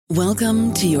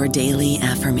Welcome to your daily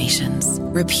affirmations.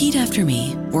 Repeat after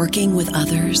me. Working with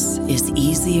others is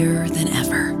easier than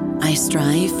ever. I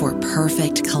strive for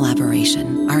perfect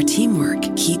collaboration. Our teamwork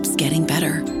keeps getting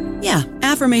better. Yeah,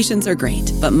 affirmations are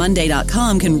great, but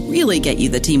Monday.com can really get you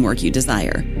the teamwork you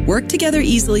desire. Work together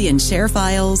easily and share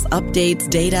files, updates,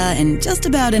 data, and just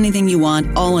about anything you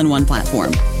want all in one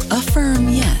platform. Affirm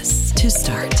yes to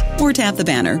start, or tap the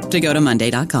banner to go to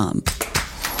Monday.com.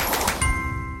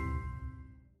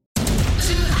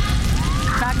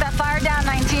 Knock that fire down,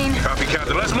 19. Copy,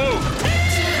 Captain. Let's move.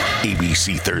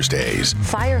 ABC Thursdays.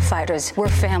 Firefighters, we're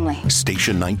family.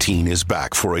 Station 19 is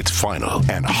back for its final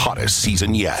and hottest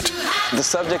season yet. The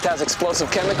subject has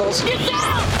explosive chemicals.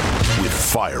 With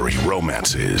fiery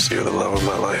romances. You're the love of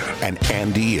my life. And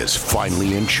Andy is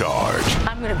finally in charge.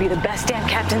 I'm going to be the best damn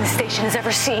captain the station has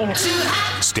ever seen.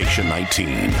 Station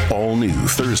 19. All new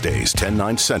Thursdays,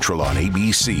 10/9 Central on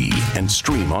ABC and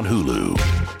stream on Hulu.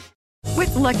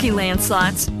 With Lucky Land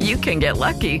Slots, you can get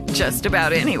lucky just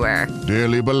about anywhere.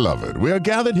 Dearly beloved, we are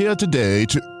gathered here today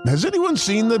to... Has anyone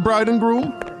seen the bride and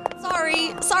groom?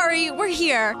 Sorry, we're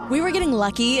here. We were getting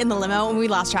lucky in the limo and we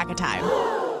lost track of time.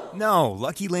 No,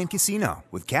 Lucky Land Casino,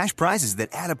 with cash prizes that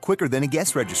add up quicker than a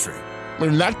guest registry.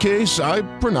 In that case, I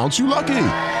pronounce you lucky.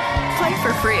 Play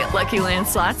for free at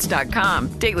LuckyLandSlots.com.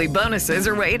 Daily bonuses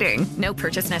are waiting. No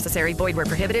purchase necessary. Void where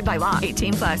prohibited by law.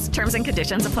 18+. Terms and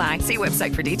conditions apply. See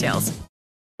website for details.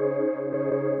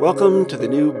 Welcome to the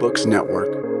New Books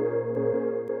Network.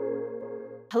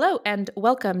 Hello, and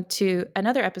welcome to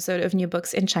another episode of New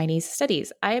Books in Chinese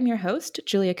Studies. I am your host,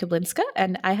 Julia Kublinska,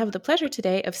 and I have the pleasure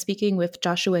today of speaking with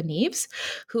Joshua Neves,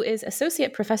 who is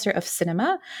Associate Professor of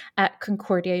Cinema at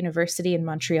Concordia University in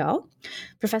Montreal.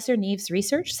 Professor Neves'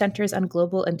 research centers on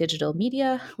global and digital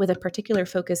media, with a particular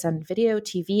focus on video,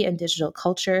 TV, and digital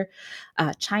culture,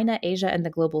 China, Asia, and the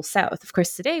Global South. Of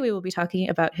course, today we will be talking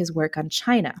about his work on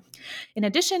China. In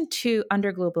addition to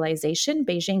Under Globalization,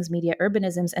 Beijing's Media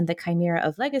Urbanisms and the Chimera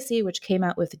of Legacy, which came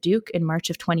out with Duke in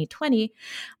March of 2020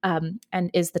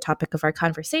 and is the topic of our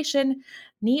conversation,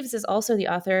 Neves is also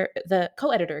the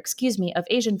co-editor, of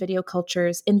Asian Video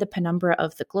Cultures in the Penumbra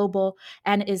of the Global,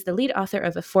 and is the lead author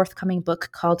of a forthcoming book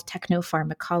called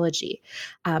Technopharmacology.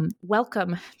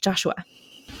 Welcome, Joshua.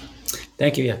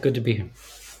 Thank you. Yeah, good to be here.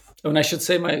 Oh, and I should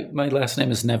say my last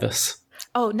name is Neves.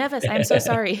 Oh, Neves, I'm so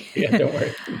sorry. Yeah, don't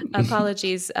worry.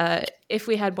 Apologies. If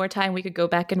we had more time, we could go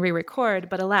back and re-record,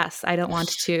 but alas, I don't want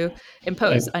to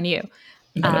impose on you.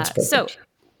 No, that's perfect.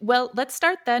 Let's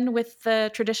start then with the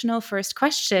traditional first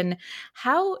question.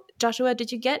 How, Joshua,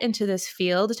 did you get into this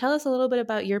field? Tell us a little bit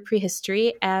about your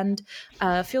prehistory, and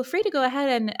feel free to go ahead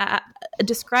and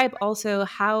describe also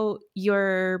how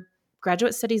your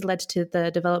graduate studies led to the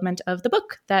development of the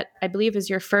book that I believe is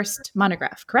your first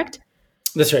monograph, correct?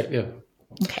 That's right, yeah.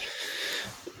 Okay.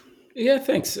 Yeah,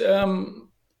 thanks.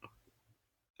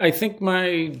 I think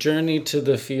my journey to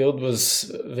the field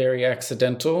was very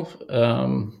accidental.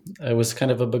 I was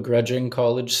kind of a begrudging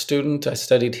college student. I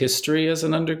studied history as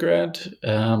an undergrad,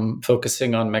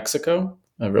 focusing on Mexico.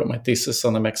 I wrote my thesis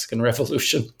on the Mexican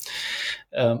Revolution.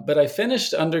 But I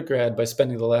finished undergrad by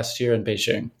spending the last year in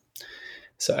Beijing.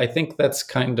 So I think that's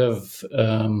kind of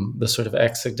the sort of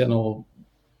accidental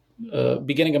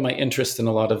beginning of my interest in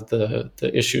a lot of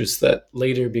the issues that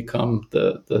later become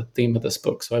the theme of this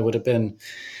book. So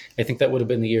I think that would have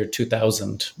been the year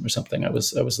 2000 or something. I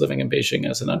was living in Beijing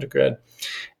as an undergrad.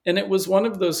 And it was one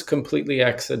of those completely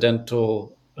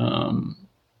accidental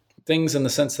things in the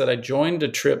sense that I joined a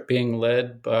trip being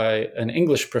led by an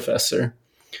English professor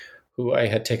who I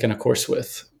had taken a course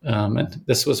with. And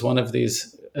this was one of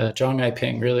these, Zhang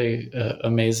Aiping, really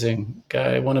amazing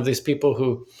guy, one of these people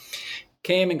who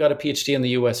came and got a PhD in the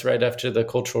US right after the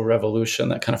Cultural Revolution,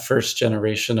 that kind of first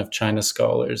generation of China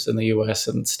scholars in the US,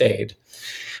 and stayed.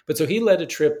 But so he led a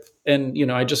trip, and,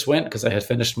 I just went because I had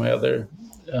finished my other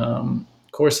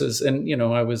courses. And,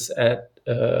 I was at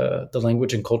the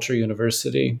Language and Culture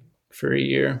University for a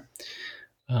year,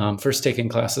 first taking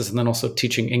classes and then also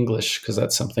teaching English, because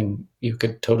that's something you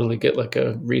could totally get like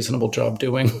a reasonable job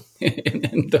doing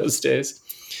in those days.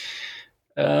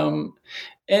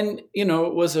 And,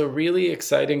 it was a really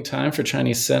exciting time for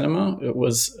Chinese cinema. It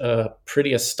was a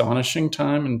pretty astonishing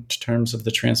time in terms of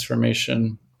the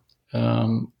transformation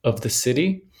of the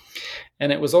city.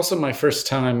 And it was also my first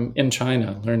time in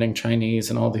China, learning Chinese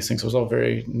and all these things. It was all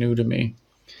very new to me.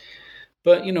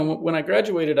 But, when I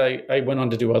graduated, I went on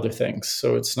to do other things.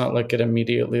 So it's not like it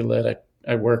immediately led.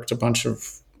 I worked I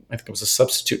think I was a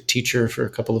substitute teacher for a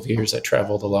couple of years. I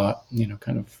traveled a lot,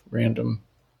 kind of random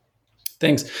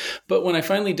things. But when I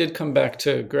finally did come back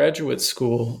to graduate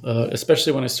school,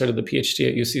 especially when I started the PhD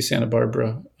at UC Santa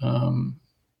Barbara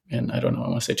I don't know, I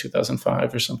want to say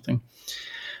 2005 or something.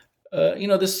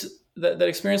 That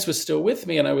experience was still with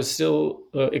me, and I was still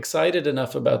excited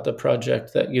enough about the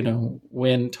project that,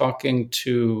 when talking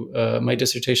to my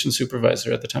dissertation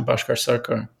supervisor at the time, Bhaskar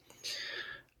Sarkar,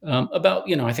 about,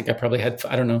 I think I probably had,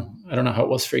 I don't know how it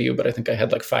was for you, but I think I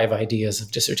had like 5 ideas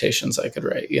of dissertations I could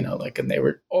write, and they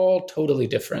were all totally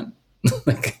different,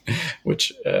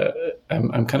 which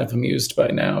I'm kind of amused by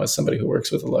now as somebody who works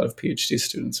with a lot of PhD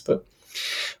students. But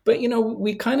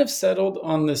we kind of settled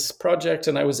on this project,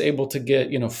 and I was able to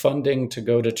get, funding to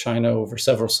go to China over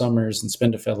several summers and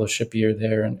spend a fellowship year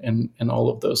there and all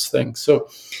of those things. So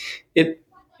it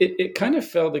kind of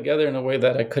fell together in a way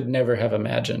that I could never have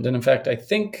imagined. And in fact, I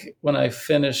think when I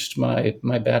finished my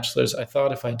bachelor's, I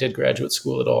thought if I did graduate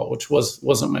school at all, which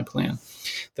wasn't my plan,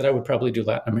 that I would probably do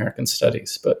Latin American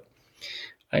studies. But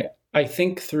I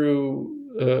think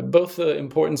through both the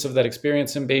importance of that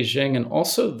experience in Beijing and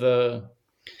also the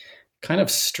kind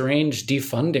of strange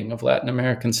defunding of Latin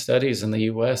American studies in the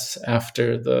US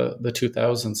after the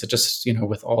 2000s, it just,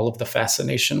 with all of the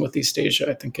fascination with East Asia,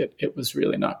 I think it was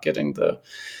really not getting the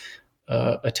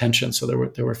attention. So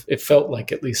it felt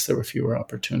like at least there were fewer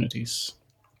opportunities.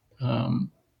 So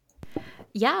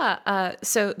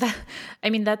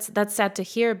that's sad to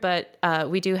hear, but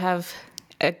we do have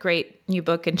a great new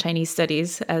book in Chinese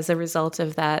studies as a result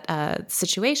of that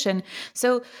situation.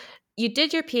 So you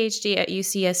did your PhD at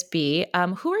UCSB.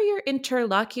 Who are your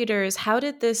interlocutors? How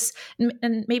did this,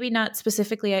 and maybe not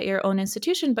specifically at your own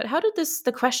institution, but how did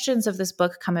the questions of this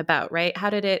book come about, right?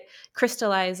 How did it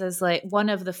crystallize as like one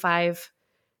of the 5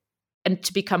 and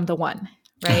to become the one,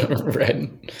 right?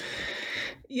 Right.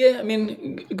 Yeah,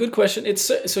 good question. It's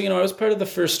so, I was part of the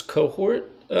first cohort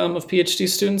of PhD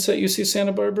students at UC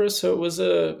Santa Barbara. So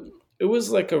it was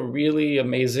like a really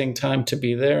amazing time to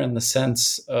be there in the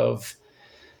sense of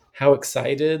how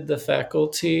excited the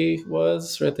faculty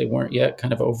was, right? They weren't yet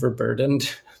kind of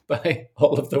overburdened by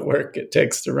all of the work it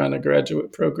takes to run a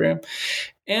graduate program.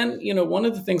 And, one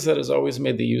of the things that has always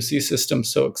made the UC system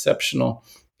so exceptional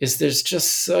is there's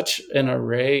just such an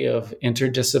array of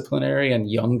interdisciplinary and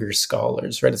younger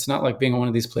scholars, right? It's not like being one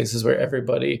of these places where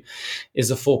everybody is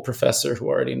a full professor who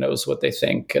already knows what they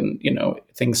think, and,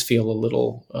 things feel a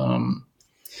little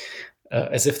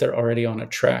as if they're already on a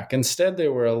track. Instead,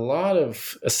 there were a lot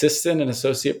of assistant and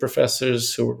associate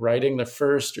professors who were writing their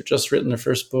first or just written their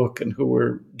first book and who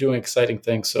were doing exciting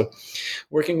things. So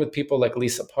working with people like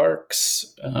Lisa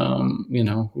Parks,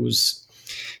 who's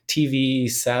TV,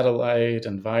 satellite,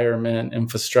 environment,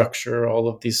 infrastructure, all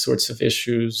of these sorts of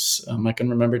issues. I can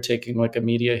remember taking like a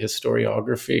media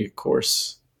historiography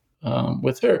course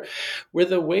with her, where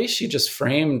the way she just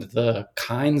framed the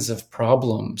kinds of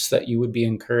problems that you would be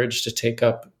encouraged to take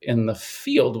up in the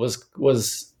field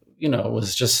was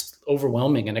just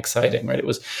overwhelming and exciting, right? It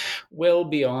was well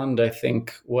beyond, I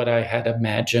think, what I had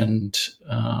imagined,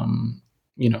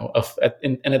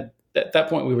 at that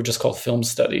point, we were just called film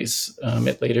studies.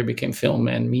 It later became film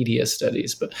and media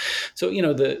studies. But so,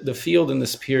 the field in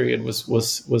this period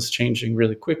was changing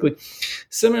really quickly.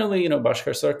 Similarly,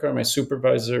 Bhaskar Sarkar, my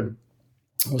supervisor,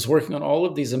 was working on all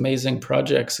of these amazing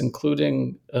projects,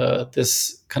 including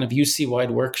this kind of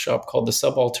UC-wide workshop called The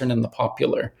Subaltern and the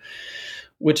Popular,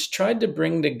 which tried to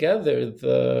bring together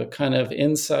the kind of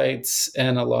insights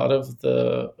and a lot of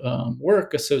the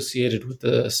work associated with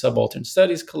the Subaltern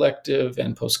Studies Collective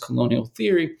and post-colonial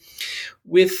theory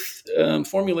with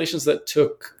formulations that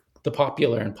took the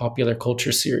popular and popular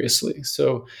culture seriously.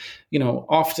 So,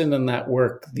 often in that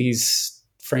work, these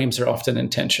frames are often in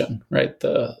tension, right?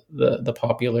 The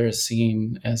popular is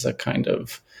seen as a kind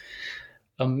of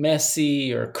a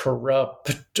messy or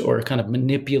corrupt or kind of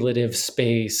manipulative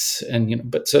space. And,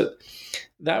 but so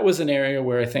that was an area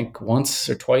where I think once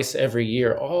or twice every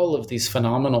year, all of these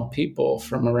phenomenal people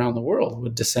from around the world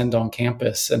would descend on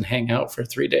campus and hang out for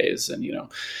 3 days and,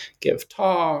 give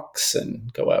talks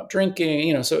and go out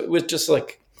drinking, so it was just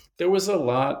like, there was a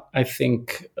lot, I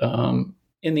think,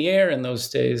 in the air in those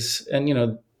days.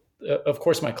 And, of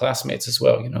course, my classmates as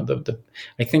well.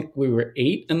 I think we were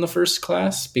 8 in the first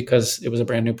class because it was a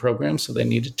brand new program, so they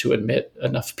needed to admit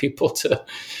enough people to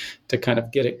kind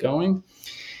of get it going.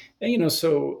 And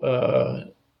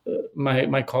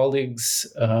my colleagues,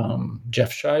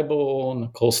 Jeff Scheibel,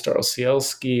 Nicole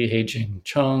Starosielski, He-Jing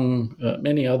Chung,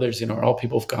 many others, are all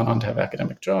people who've gone on to have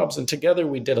academic jobs, and together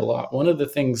we did a lot. One of the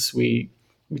things we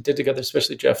did together,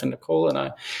 especially Jeff and Nicole and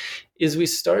I, is we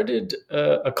started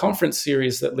a conference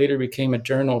series that later became a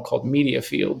journal called Media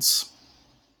Fields.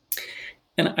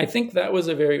 And I think that was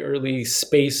a very early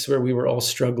space where we were all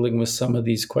struggling with some of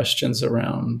these questions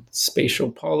around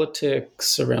spatial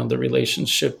politics, around the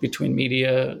relationship between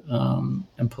media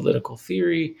and political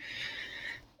theory.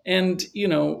 And,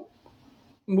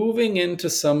 moving into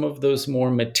some of those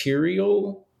more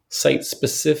material,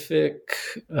 site-specific,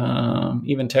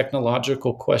 even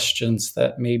technological questions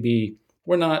that maybe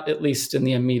were not, at least in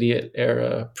the immediate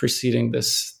era preceding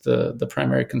this, the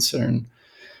primary concern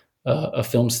of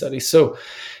film studies. So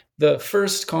the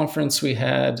first conference we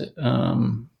had,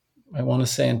 I want to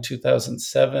say in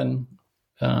 2007,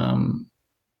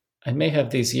 I may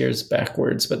have these years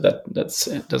backwards, but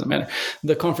it doesn't matter.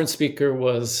 The conference speaker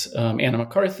was Anna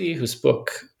McCarthy, whose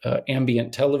book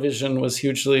Ambient Television was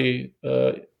hugely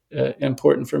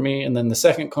important for me. And then the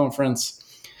second conference,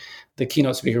 the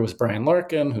keynote speaker was Brian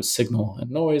Larkin, whose Signal and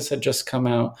Noise had just come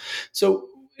out. So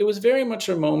it was very much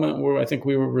a moment where I think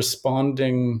we were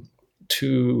responding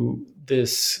to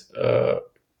this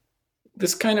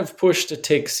kind of push to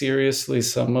take seriously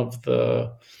some of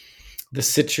the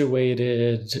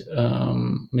situated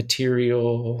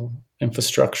material,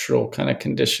 infrastructural kind of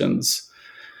conditions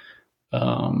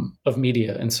of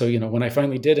media. And so, when I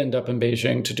finally did end up in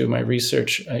Beijing to do my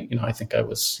research, I think I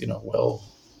was, well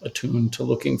attuned to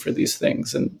looking for these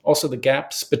things. And also the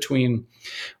gaps between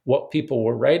what people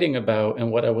were writing about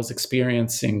and what I was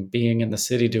experiencing being in the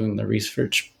city doing the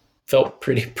research felt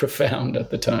pretty profound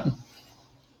at the time.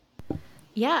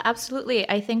 Yeah, absolutely.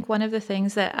 I think one of the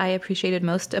things that I appreciated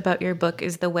most about your book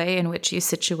is the way in which you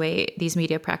situate these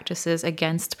media practices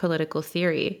against political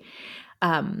theory,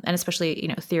 and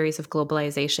especially, theories of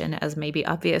globalization, as may be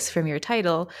obvious from your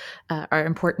title, are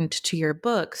important to your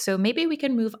book. So maybe we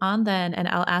can move on then, and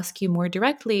I'll ask you more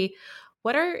directly,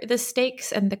 what are the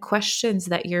stakes and the questions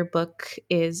that your book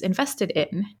is invested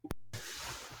in?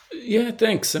 Yeah,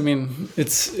 thanks. I mean,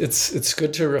 it's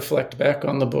good to reflect back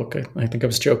on the book. I think I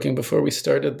was joking before we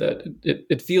started that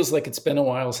it feels like it's been a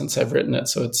while since I've written it,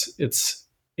 so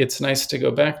it's nice to go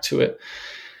back to it.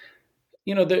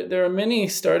 There are many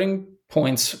starting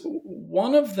points.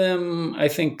 One of them, I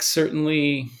think,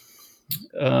 certainly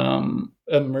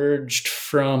emerged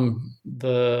from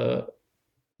the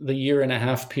year and a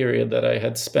half period that I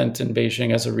had spent in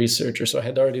Beijing as a researcher. So I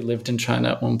had already lived in China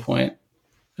at one point.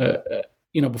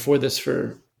 Before this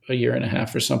for a year and a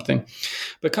half or something.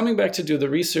 But coming back to do the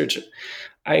research,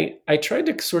 I tried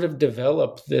to sort of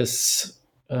develop this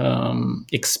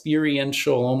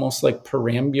experiential, almost like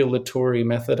perambulatory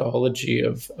methodology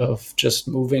of just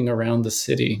moving around the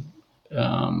city,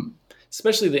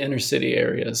 especially the inner city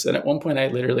areas. And at one point I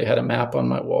literally had a map on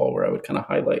my wall where I would kind of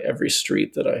highlight every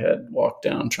street that I had walked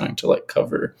down, trying to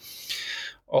cover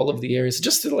all of the areas,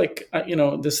 just to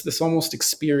this almost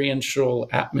experiential,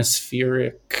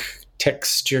 atmospheric,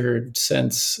 textured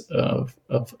sense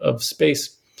of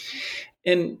space.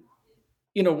 And,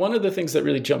 one of the things that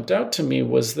really jumped out to me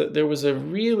was that there was a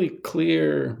really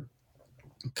clear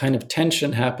kind of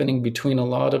tension happening between a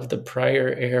lot of the prior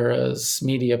era's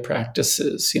media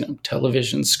practices,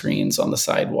 television screens on the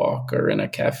sidewalk or in a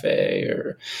cafe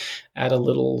or at a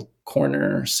little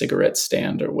corner cigarette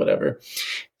stand or whatever,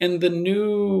 and the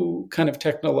new kind of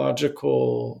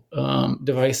technological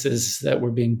devices that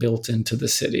were being built into the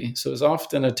city. So it was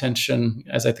often a tension,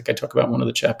 as I think I talk about in one of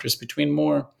the chapters, between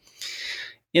more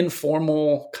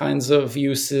informal kinds of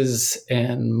uses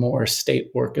and more state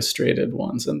orchestrated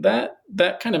ones. And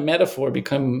that kind of metaphor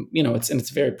become, it's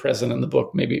very present in the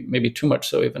book, maybe too much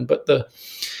so even, but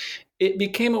it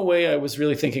became a way I was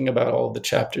really thinking about all of the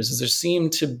chapters, as there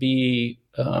seemed to be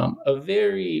a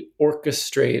very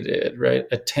orchestrated,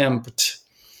 attempt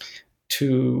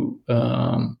to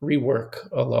rework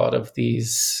a lot of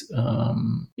these,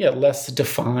 less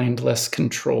defined, less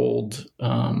controlled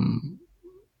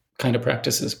kind of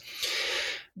practices.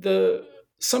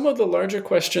 Some of the larger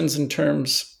questions in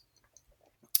terms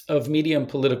of media and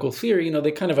political theory,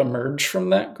 they kind of emerge from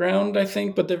that ground, I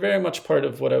think, but they're very much part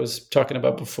of what I was talking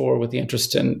about before with the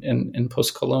interest in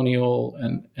post-colonial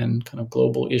and kind of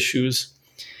global issues.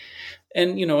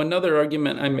 And, another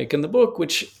argument I make in the book,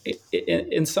 which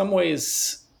in some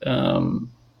ways,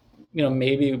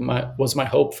 maybe was my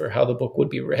hope for how the book would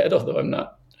be read, although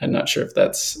I'm not sure if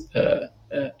that's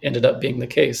ended up being the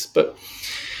case, but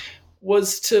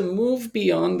was to move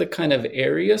beyond the kind of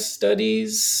area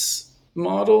studies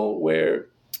model where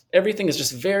everything is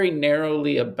just very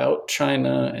narrowly about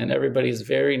China and everybody's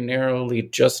very narrowly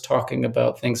just talking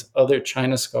about things other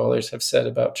China scholars have said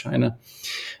about China,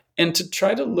 and to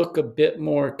try to look a bit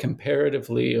more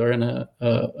comparatively or in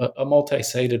a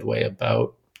multi-sided way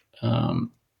about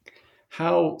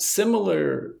how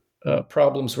similar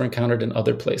problems were encountered in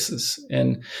other places.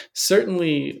 And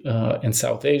certainly in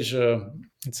South Asia,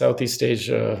 in Southeast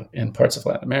Asia, in parts of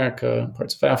Latin America,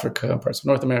 parts of Africa, parts of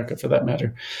North America, for that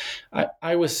matter,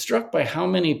 I was struck by how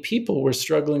many people were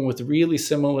struggling with really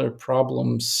similar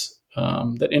problems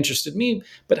that interested me,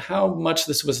 but how much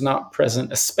this was not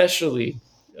present, especially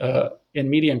in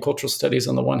media and cultural studies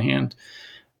on the one hand,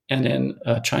 and in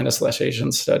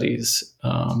China/Asian studies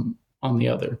on the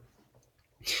other.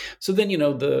 So then,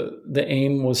 the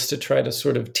aim was to try to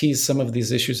sort of tease some of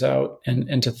these issues out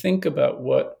and to think about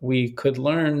what we could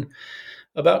learn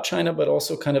about China, but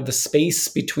also kind of the space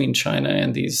between China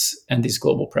and these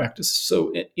global practices.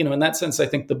 So, in that sense, I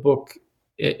think the book,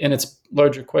 in its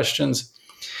larger questions,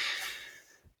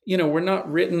 were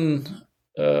not written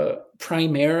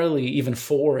primarily even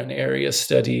for an area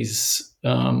studies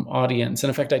audience. And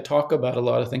in fact, I talk about a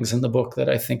lot of things in the book that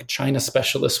I think China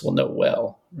specialists will know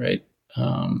well, right?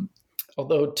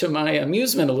 Although to my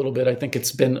amusement a little bit, I think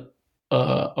it's been,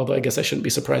 although I guess I shouldn't be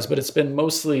surprised, but it's been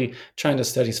mostly China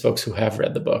studies folks who have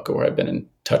read the book or I've been in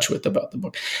touch with about the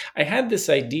book. I had this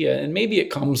idea, and maybe it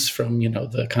comes from,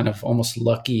 the kind of almost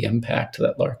lucky impact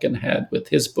that Larkin had with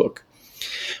his book,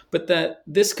 but that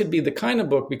this could be the kind of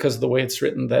book, because of the way it's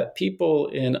written, that people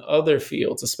in other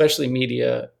fields, especially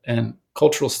media and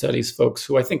cultural studies folks,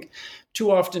 who I think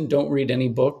too often don't read any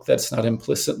book that's not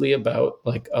implicitly about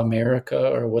like America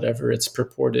or whatever its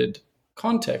purported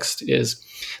context is,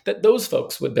 that those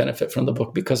folks would benefit from the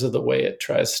book because of the way it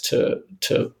tries to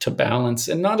balance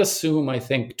and not assume, I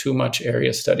think, too much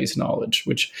area studies knowledge,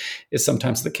 which is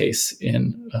sometimes the case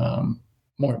in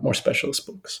more specialist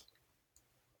books.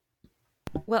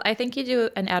 Well, I think you do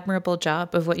an admirable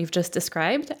job of what you've just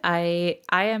described. I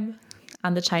am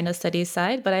on the China studies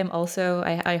side, but I'm also,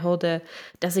 I hold a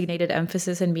designated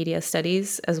emphasis in media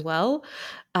studies as well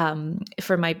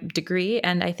for my degree.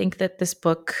 And I think that this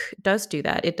book does do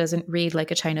that. It doesn't read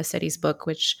like a China studies book,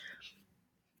 which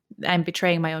I'm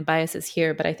betraying my own biases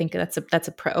here, but I think that's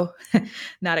a pro,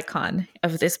 not a con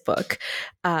of this book.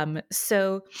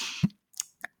 So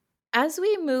as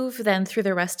we move then through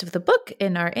the rest of the book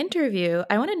in our interview,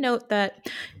 I want to note that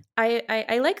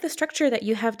I like the structure that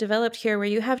you have developed here, where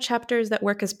you have chapters that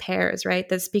work as pairs, right,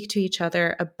 that speak to each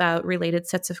other about related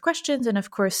sets of questions. And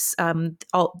of course,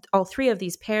 all three of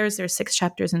these pairs, there's 6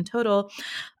 chapters in total,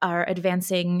 are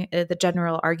advancing the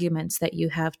general arguments that you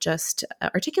have just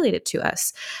articulated to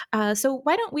us. So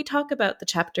why don't we talk about the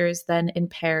chapters then in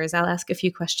pairs? I'll ask a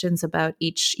few questions about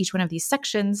each one of these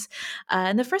sections.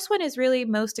 And the first one is really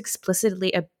most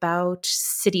explicitly about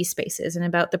city spaces and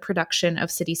about the production of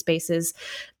city spaces,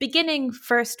 beginning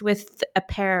first with a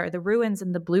pair, the ruins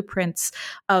and the blueprints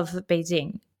of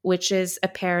Beijing, which is a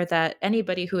pair that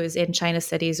anybody who is in China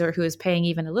studies or who is paying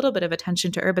even a little bit of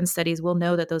attention to urban studies will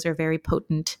know that those are very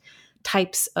potent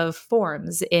types of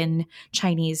forms in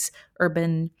Chinese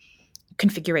urban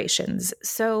configurations.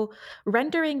 So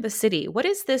rendering the city, what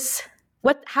is this?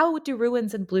 How do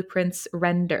ruins and blueprints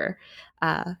render?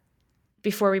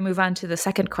 Before we move on to the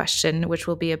second question, which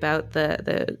will be about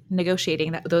the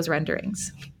negotiating those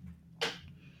renderings.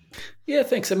 Yeah,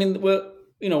 thanks. I mean, well,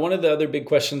 one of the other big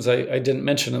questions I didn't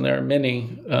mention, and there are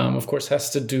many, of course, has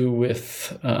to do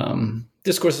with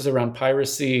discourses around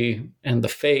piracy and the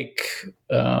fake,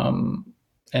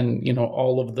 and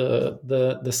all of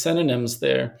the synonyms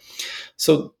there.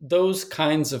 So those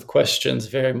kinds of questions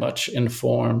very much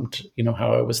informed,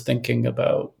 how I was thinking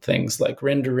about things like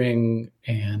rendering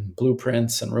and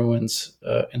blueprints and ruins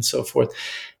and so forth,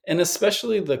 and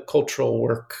especially the cultural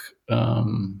work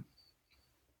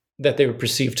that they were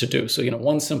perceived to do. So,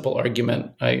 one simple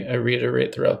argument I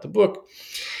reiterate throughout the book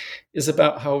is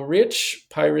about how rich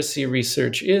piracy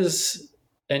research is,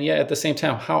 and yet at the same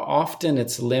time, how often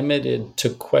it's limited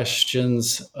to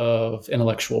questions of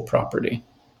intellectual property.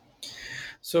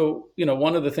 So,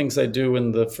 one of the things I do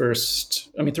in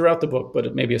throughout the book,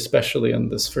 but maybe especially in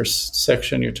this first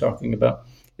section you're talking about,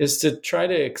 is to try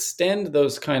to extend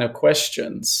those kind of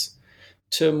questions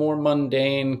to more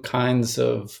mundane kinds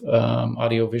of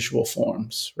audiovisual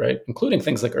forms, right? Including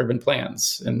things like urban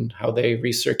plans and how they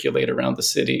recirculate around the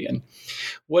city and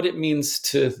what it means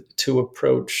to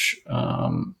approach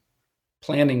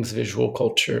planning's visual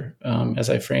culture, as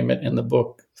I frame it in the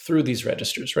book, through these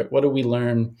registers, right? What do we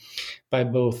learn by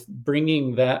both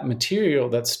bringing that material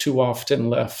that's too often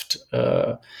left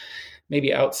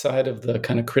maybe outside of the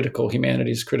kind of critical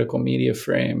humanities, critical media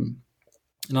frame,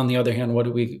 and on the other hand, what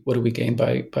do we gain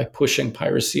by pushing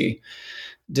piracy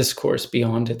discourse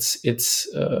beyond its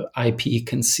IP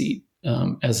conceit,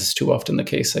 as is too often the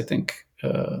case, I think,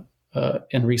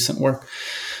 in recent work.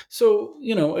 So,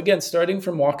 again, starting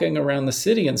from walking around the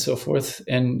city and so forth,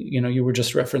 and, you were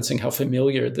just referencing how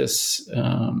familiar this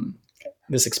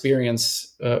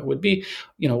experience would be.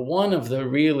 One of the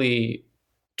really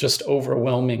just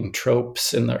overwhelming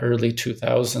tropes in the early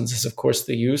 2000s is, of course,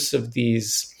 the use of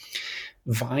these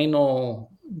vinyl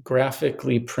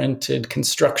graphically printed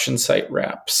construction site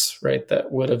wraps, right,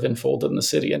 that would have unfolded in the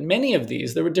city. And many of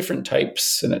these, there were different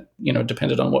types, and it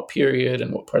depended on what period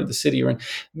and what part of the city you're in.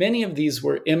 Many of these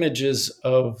were images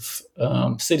of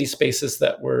city spaces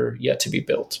that were yet to be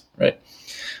built, right?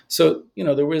 So,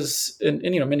 there was, and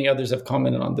many others have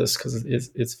commented on this because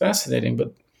it's fascinating,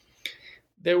 but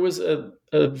there was a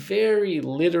very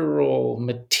literal,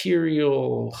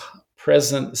 material,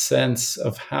 present sense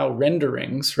of how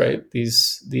renderings, right,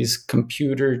 these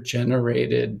computer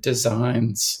generated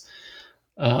designs,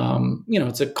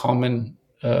 it's a common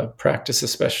practice,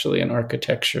 especially in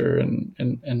architecture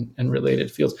and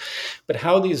related fields, but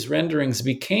how these renderings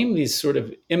became these sort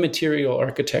of immaterial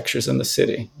architectures in the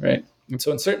city, right? And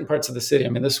so in certain parts of the city,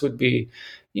 this would be,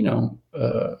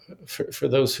 for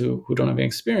those who don't have any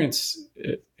experience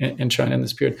in China in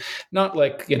this period, not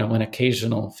like, an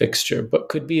occasional fixture, but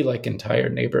could be like entire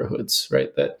neighborhoods,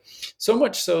 right? That so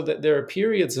much so that there are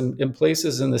periods in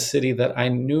places in the city that I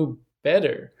knew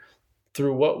better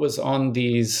through what was on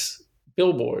these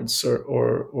billboards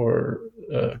or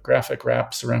graphic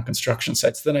wraps around construction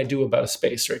sites than I do about a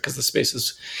space, right? Because the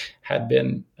spaces had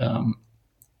been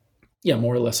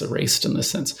more or less erased in this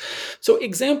sense. So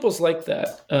examples like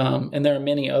that, and there are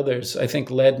many others, I think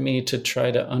led me to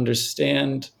try to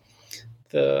understand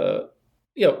what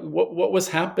was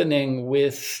happening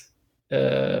with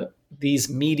these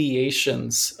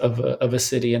mediations of a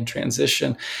city in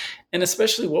transition, and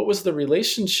especially what was the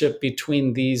relationship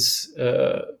between these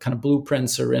kind of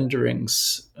blueprints or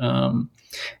renderings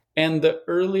and the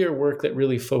earlier work that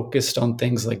really focused on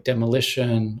things like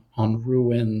demolition, on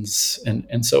ruins,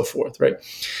 and so forth, right?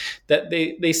 That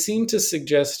they seem to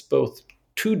suggest both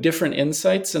two different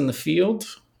insights in the field,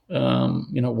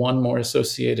 one more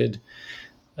associated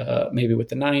maybe with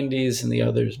the 90s and the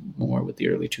others more with the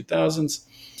early 2000s,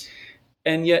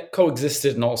 and yet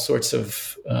coexisted in all sorts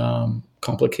of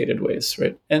complicated ways,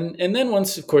 right? And then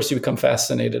once, of course, you become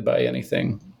fascinated by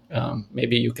anything,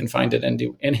 maybe you can find it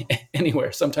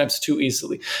anywhere, sometimes too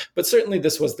easily. But certainly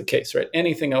this was the case, right?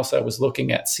 Anything else I was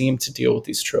looking at seemed to deal with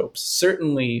these tropes.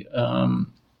 Certainly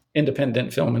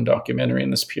independent film and documentary in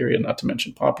this period, not to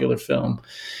mention popular film,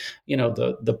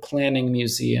 the planning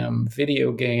museum,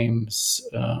 video games,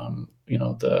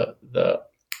 the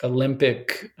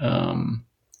Olympic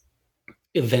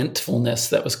eventfulness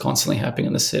that was constantly happening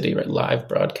in the city, right? Live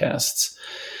broadcasts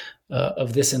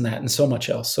of this and that and so much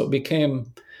else. So it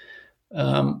became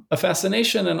a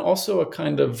fascination and also a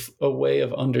kind of a way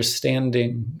of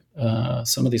understanding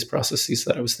some of these processes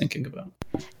that I was thinking about.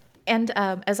 And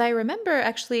as I remember,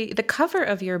 actually, the cover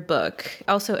of your book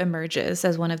also emerges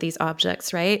as one of these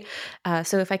objects, right?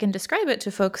 So if I can describe it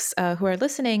to folks who are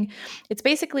listening, it's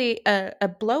basically a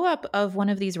blow up of one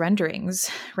of these renderings,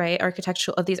 right?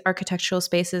 Architectural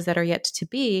spaces that are yet to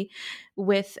be,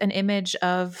 with an image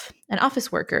of an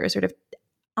office worker sort of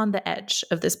on the edge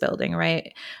of this building,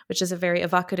 right? Which is a very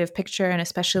evocative picture, and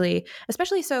especially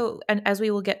so, and as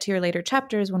we will get to your later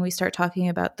chapters when we start talking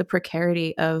about the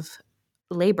precarity of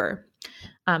labor,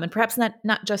 and perhaps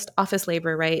not just office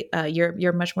labor, right?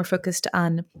 You're much more focused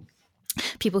on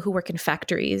people who work in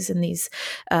factories and these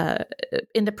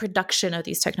in the production of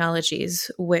these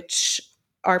technologies, which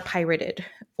are pirated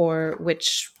or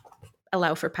which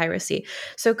allow for piracy.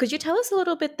 So could you tell us a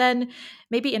little bit then,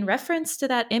 maybe in reference to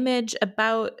that image,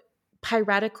 about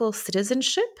piratical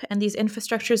citizenship and these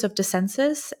infrastructures of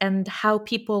dissensus and how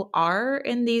people are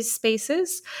in these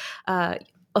spaces?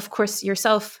 Of course,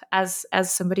 yourself as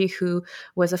somebody who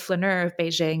was a flaneur of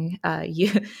Beijing,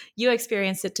 you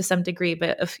experienced it to some degree,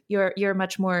 but you're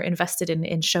much more invested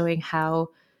in showing how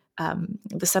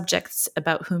the subjects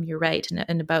about whom you write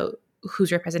and about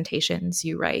whose representations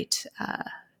you write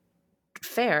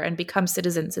fare and become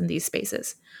citizens in these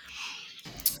spaces.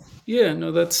 Yeah,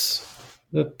 no, that's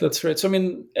right. So, I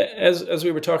mean, as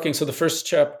we were talking, so the first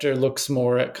chapter looks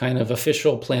more at kind of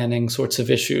official planning sorts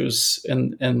of issues,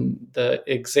 and the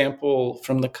example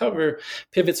from the cover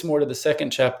pivots more to the second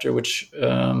chapter, which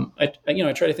I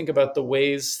try to think about the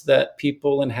ways that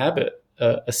people inhabit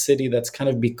a city that's kind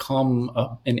of become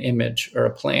an image or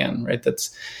a plan, right?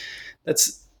 That's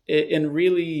in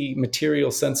really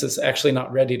material senses actually not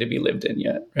ready to be lived in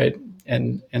yet, right?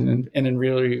 And in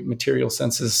really material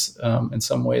senses, in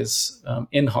some ways,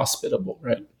 inhospitable,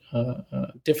 right?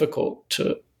 Difficult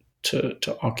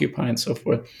to occupy and so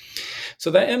forth.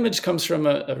 So that image comes from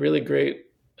a really great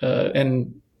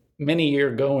and many year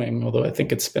going, although I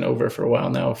think it's been over for a while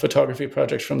now, photography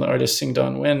project from the artist Xing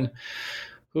Dan Wen,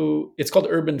 who it's called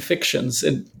Urban Fictions.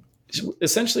 And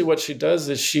essentially what she does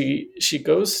is she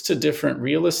goes to different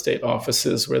real estate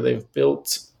offices where they've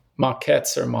built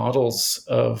maquettes or models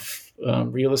of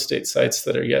real estate sites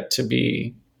that are yet to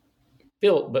be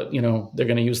built, but they're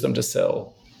going to use them to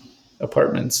sell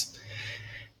apartments.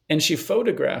 And she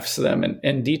photographs them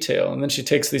in detail. And then she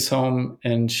takes these home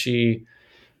and she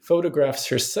photographs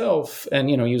herself and,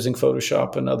 using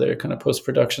Photoshop and other kind of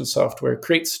post-production software,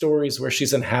 create stories where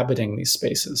she's inhabiting these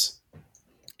spaces.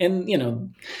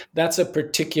 And, that's a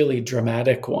particularly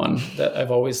dramatic one that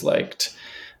I've always liked.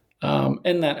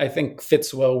 And that I think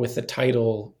fits well with the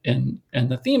title and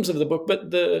the themes of the book. But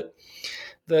the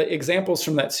examples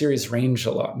from that series range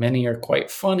a lot. Many are quite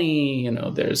funny.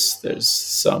 There's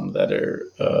some that are,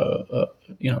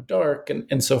 dark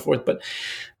and so forth. But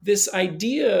this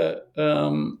idea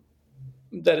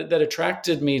that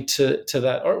attracted me to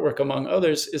that artwork, among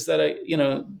others, is that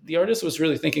the artist was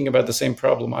really thinking about the same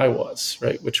problem I was,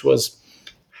 right? Which was,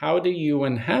 how do you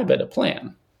inhabit a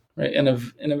plan, right? In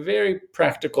a very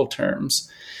practical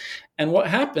terms. And what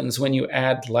happens when you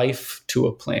add life to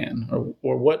a plan,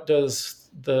 or what does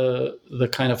the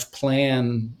kind of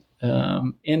plan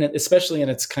in it, especially in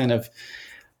its kind of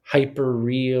hyper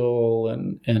real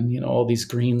and all these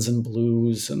greens and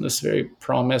blues and this very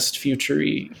promised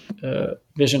future-y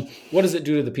vision, what does it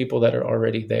do to the people that are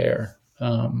already there,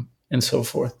 and so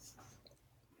forth?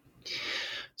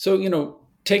 So,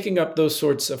 taking up those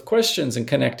sorts of questions and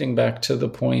connecting back to the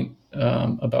point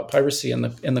about piracy and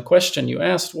the question you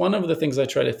asked, one of the things I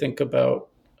try to think about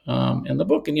in the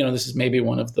book, and this is maybe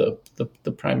one of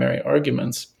the primary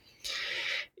arguments,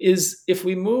 is if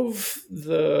we move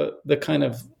the kind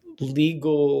of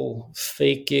legal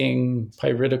faking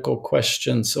piratical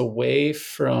questions away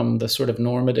from the sort of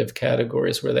normative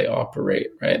categories where they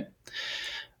operate, right?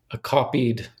 A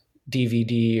copied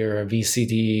DVD or a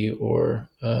VCD or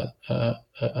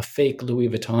a fake Louis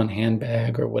Vuitton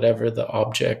handbag or whatever the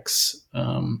objects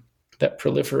that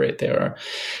proliferate there are.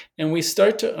 And we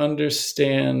start to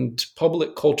understand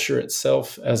public culture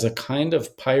itself as a kind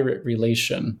of pirate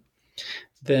relation,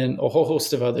 then a whole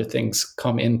host of other things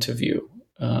come into view.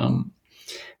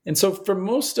 And so for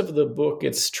most of the book,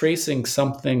 it's tracing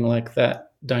something like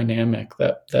that dynamic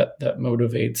that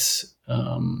motivates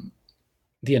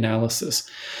the analysis.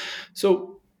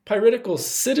 So piratical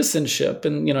citizenship,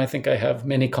 and I think I have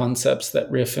many concepts that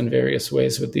riff in various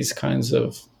ways with these kinds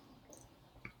of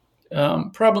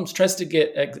problems, tries to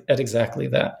get at exactly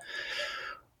that,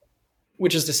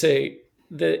 which is to say,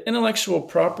 the intellectual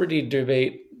property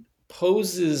debate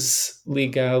poses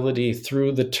legality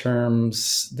through the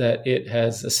terms that it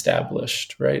has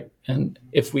established, right? And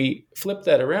if we flip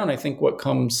that around, I think what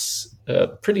comes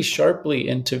pretty sharply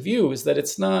into view is that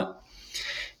it's not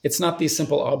these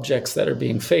simple objects that are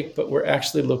being faked, but we're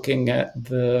actually looking at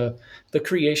the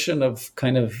creation of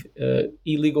kind of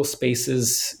illegal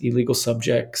spaces, illegal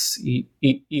subjects,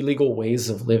 illegal ways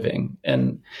of living.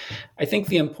 And I think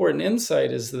the important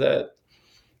insight is that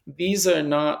these are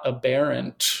not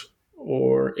aberrant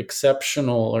or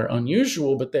exceptional or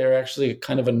unusual, but they're actually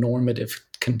kind of a normative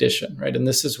condition, right? And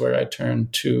this is where I turn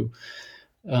to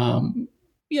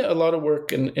a lot of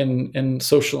work in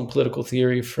social and political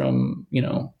theory from,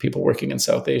 people working in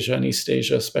South Asia and East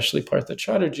Asia, especially Partha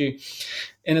Chatterjee,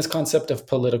 and his concept of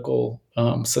political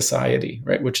society,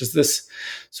 right? Which is this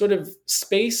sort of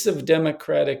space of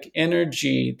democratic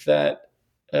energy that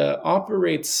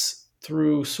operates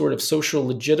through sort of social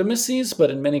legitimacies,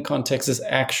 but in many contexts is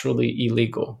actually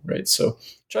illegal, right? So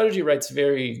Chatterjee writes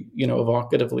very,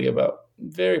 evocatively about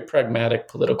very pragmatic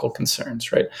political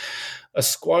concerns, right? A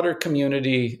squatter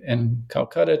community in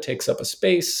Calcutta takes up a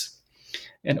space,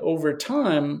 and over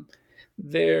time,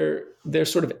 their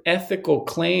sort of ethical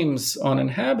claims on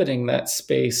inhabiting that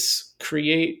space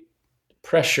create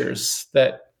pressures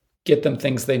that get them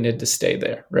things they need to stay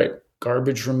there, right?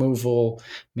 Garbage removal,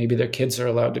 maybe their kids are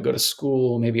allowed to go to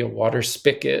school, maybe a water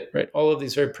spigot, right? All of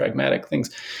these very pragmatic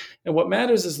things. And what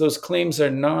matters is those claims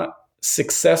are not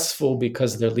successful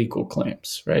because they're legal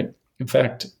claims, right? In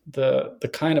fact, the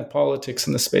kind of politics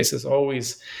in the space is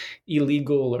always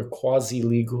illegal or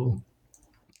quasi-legal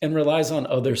and relies on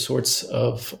other sorts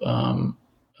of kind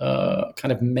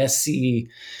of messy,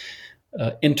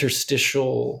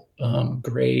 interstitial,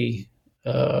 gray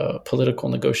political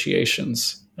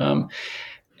negotiations.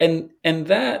 And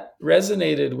that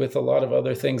resonated with a lot of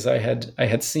other things I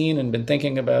had seen and been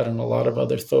thinking about, and a lot of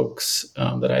other folks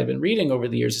that I had been reading over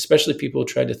the years, especially people who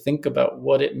tried to think about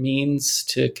what it means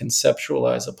to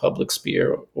conceptualize a public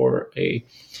sphere or a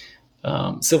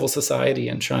civil society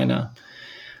in China.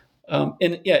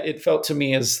 It felt to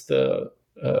me as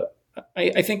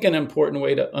I think an important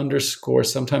way to underscore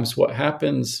sometimes what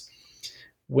happens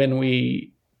when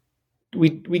we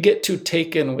get too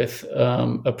taken with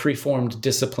a preformed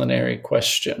disciplinary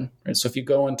question. Right? So if you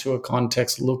go into a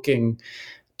context looking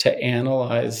to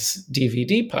analyze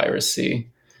DVD piracy,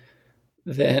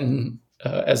 then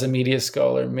as a media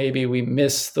scholar, maybe we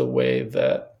miss the way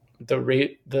that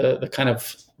the kind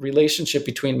of relationship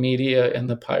between media and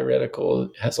the piratical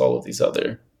has all of these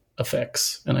other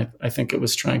effects. And I think it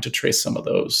was trying to trace some of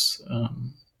those.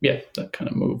 That kind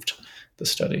of moved the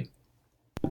study.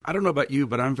 I don't know about you,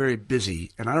 but I'm very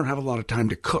busy and I don't have a lot of time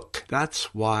to cook.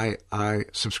 That's why I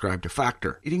subscribe to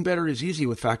Factor. Eating better is easy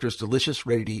with Factor's delicious,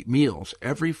 ready-to-eat meals.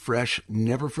 Every fresh,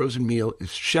 never frozen meal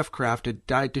is chef-crafted,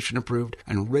 dietitian approved,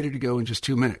 and ready to go in just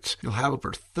 2 minutes. You'll have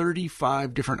over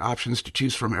 35 different options to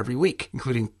choose from every week,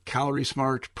 including Calorie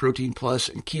Smart, Protein Plus,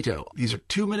 and Keto. These are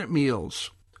 2-minute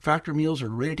meals. Factor meals are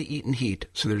ready to eat and heat,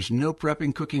 so there's no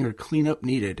prepping, cooking, or cleanup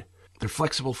needed. They're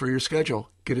flexible for your schedule.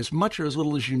 Get as much or as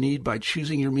little as you need by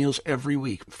choosing your meals every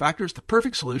week. Factor is the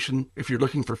perfect solution if you're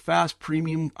looking for fast,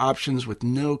 premium options with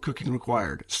no cooking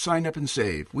required. Sign up and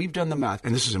save. We've done the math,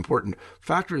 and this is important.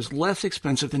 Factor is less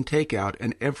expensive than takeout,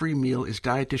 and every meal is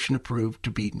dietitian approved to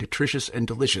be nutritious and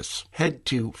delicious. Head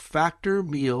to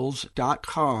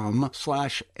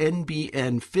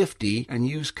factormeals.com/NBN50 and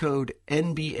use code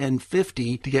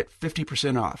NBN50 to get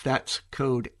 50% off. That's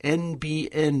code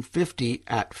NBN50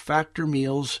 at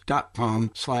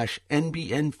factormeals.com/NBN50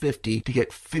 to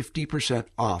get 50%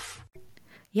 off.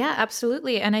 Yeah,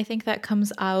 absolutely. And I think that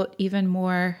comes out even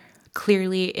more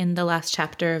clearly in the last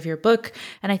chapter of your book.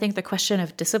 And I think the question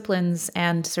of disciplines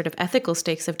and sort of ethical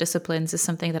stakes of disciplines is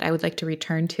something that I would like to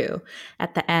return to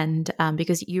at the end,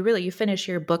 because you finish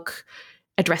your book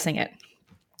addressing it.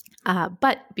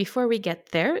 But before we get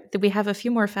there, we have a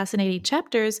few more fascinating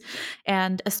chapters.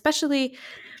 And especially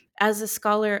as a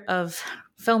scholar of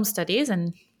film studies,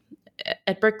 and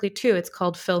at Berkeley too, it's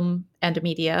called Film and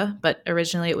Media, but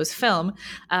originally it was film.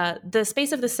 The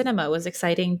space of the cinema was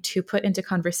exciting to put into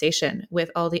conversation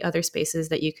with all the other spaces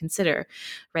that you consider,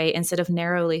 right? Instead of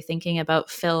narrowly thinking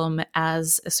about film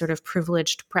as a sort of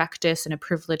privileged practice and a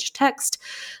privileged text,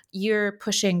 you're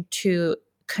pushing to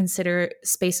consider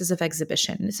spaces of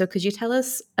exhibition. So could you tell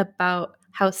us about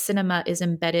how cinema is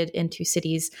embedded into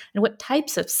cities and what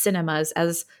types of cinemas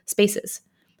as spaces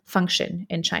function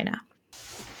in China?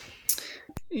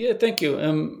 Yeah, thank you.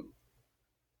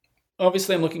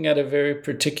 Obviously, I'm looking at a very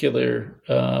particular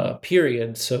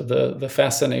period. So the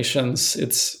fascinations,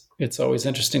 it's always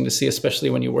interesting to see, especially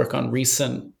when you work on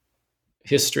recent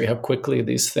history, how quickly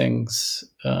these things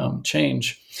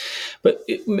change. But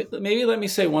maybe let me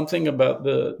say one thing about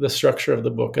the structure of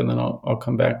the book, and then I'll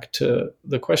come back to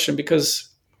the question, because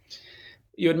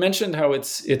you had mentioned how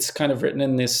it's kind of written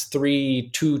in this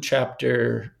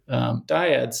 2-chapter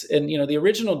dyads. And, the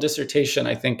original dissertation,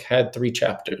 I think, had 3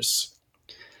 chapters.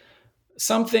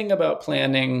 Something about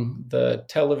planning, the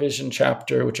television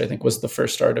chapter, which I think was the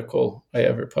first article I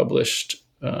ever published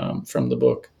from the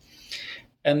book.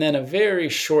 And then a very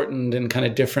shortened and kind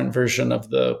of different version of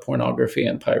the pornography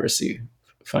and piracy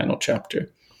final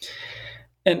chapter.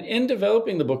 And in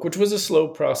developing the book, which was a slow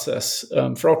process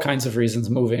for all kinds of reasons,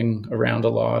 moving around a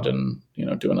lot and,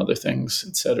 doing other things,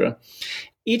 et cetera,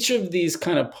 each of these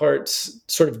kind of parts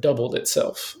sort of doubled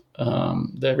itself.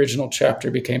 The original chapter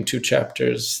became 2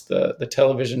 chapters. The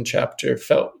television chapter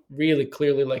felt really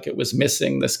clearly like it was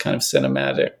missing this kind of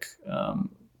cinematic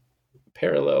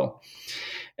parallel.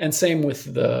 And same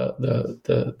with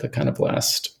the kind of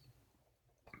last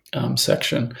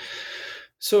section.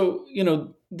 So,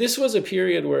 this was a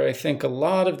period where I think a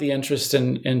lot of the interest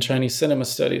in Chinese cinema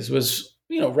studies was,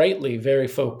 rightly very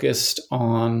focused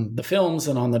on the films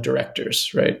and on the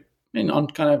directors, right? And on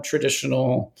kind of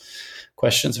traditional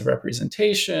questions of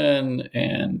representation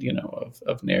and,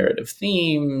 of narrative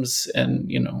themes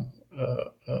and,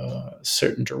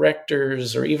 certain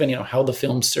directors, or even, how the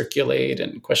films circulate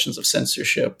and questions of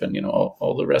censorship and,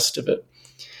 all the rest of it.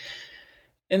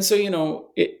 And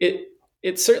so,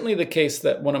 it's certainly the case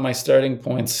that one of my starting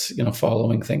points,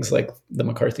 following things like the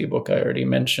McCarthy book I already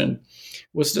mentioned,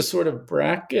 was to sort of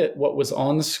bracket what was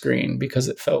on the screen, because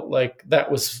it felt like that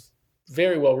was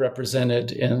very well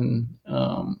represented in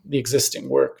the existing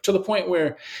work, to the point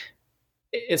where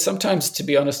it's sometimes, to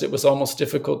be honest, it was almost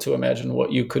difficult to imagine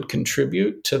what you could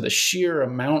contribute to the sheer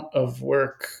amount of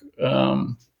work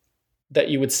that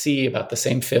you would see about the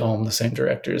same film, the same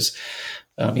directors.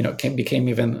 It became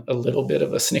even a little bit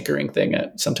of a snickering thing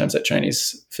sometimes at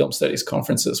Chinese film studies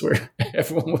conferences where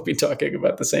everyone would be talking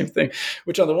about the same thing,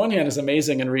 which on the one hand is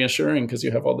amazing and reassuring because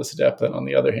you have all this depth. And on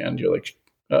the other hand, you're like,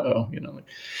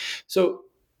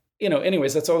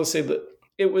 anyways, that's all to say that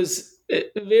it was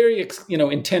very,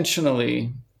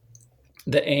 intentionally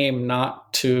the aim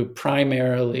not to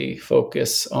primarily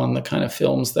focus on the kind of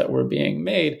films that were being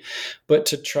made, but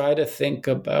to try to think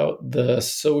about the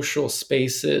social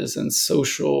spaces and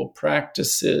social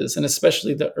practices, and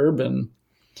especially the urban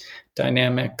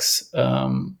dynamics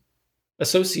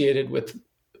associated with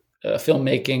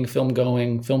filmmaking, film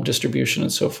going, film distribution,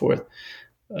 and so forth,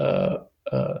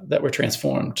 that were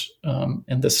transformed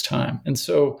in this time. And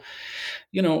so,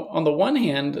 on the one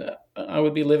hand, I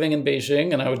would be living in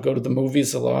Beijing and I would go to the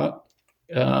movies a lot,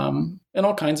 in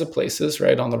all kinds of places,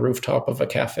 right? On the rooftop of a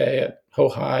cafe at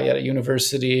Hohai, at a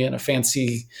university, in a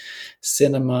fancy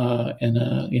cinema, in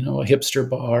a hipster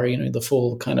bar, the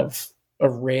full kind of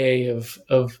array of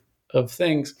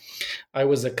things. I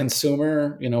was a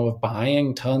consumer, of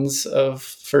buying tons of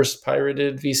first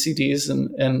pirated VCDs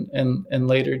and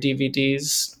later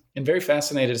DVDs, and very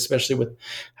fascinated, especially with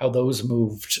how those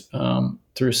moved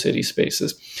through city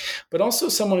spaces. But also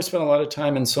someone who spent a lot of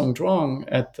time in Songzhuang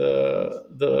at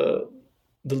the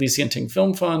Li Xianting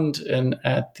Film Fund and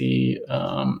at the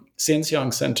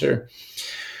Xianxiang Center,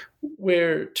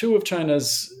 where two of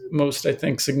China's most, I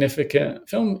think, significant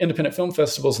independent film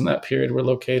festivals in that period were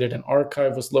located. An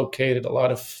archive was located. A lot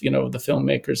of, the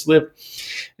filmmakers lived.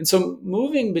 And so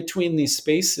moving between these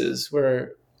spaces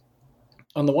where,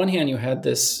 on the one hand, you had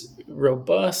this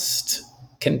robust,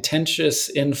 contentious,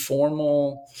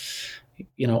 informal,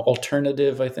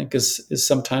 alternative, I think is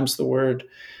sometimes the word,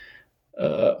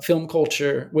 film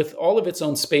culture with all of its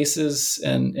own spaces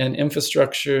and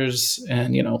infrastructures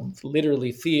and,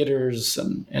 literally theaters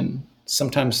and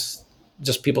sometimes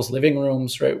just people's living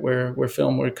rooms, right, where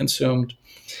film were consumed.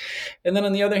 And then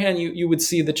on the other hand, you would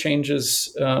see the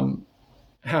changes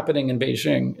happening in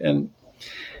Beijing. And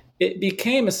it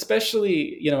became,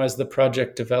 especially, as the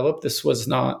project developed, this was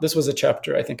a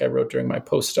chapter I think I wrote during my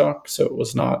postdoc. So it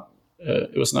was not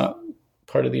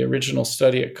part of the original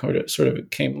study. It sort of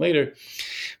came later.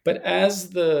 But as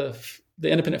the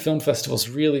independent film festivals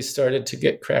really started to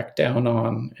get cracked down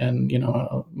on, and,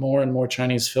 more and more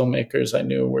Chinese filmmakers I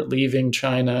knew were leaving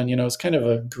China, and, it's kind of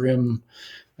a grim,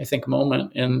 I think,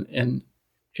 moment in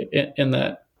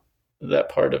that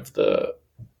part of the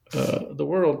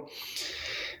world.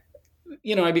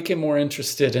 I became more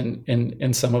interested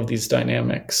in some of these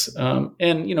dynamics.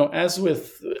 And, as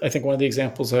with, I think one of the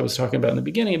examples I was talking about in the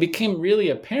beginning, it became really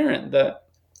apparent that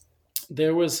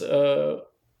there was a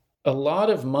lot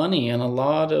of money and a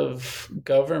lot of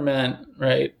government,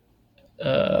 right,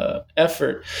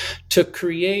 effort to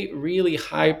create really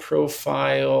high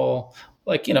profile,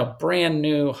 like, brand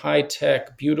new, high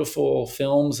tech, beautiful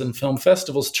films and film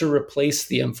festivals to replace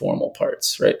the informal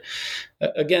parts, right?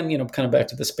 Again, kind of back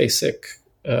to this basic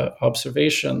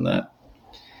observation that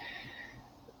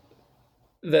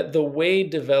the way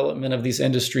development of these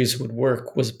industries would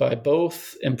work was by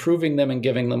both improving them and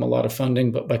giving them a lot of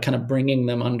funding, but by kind of bringing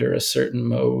them under a certain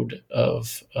mode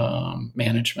of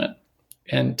management.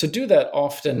 And to do that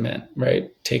often meant,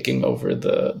 right, taking over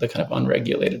the kind of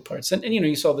unregulated parts. And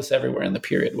you saw this everywhere in the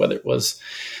period, whether it was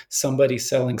somebody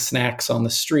selling snacks on the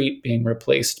street being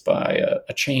replaced by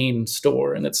a chain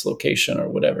store in its location or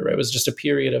whatever. Right? It was just a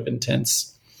period of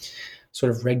intense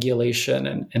sort of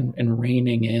regulation and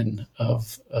reining in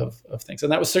of things.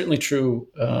 And that was certainly true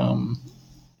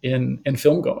in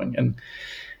film going. And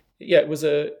yeah, it was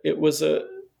a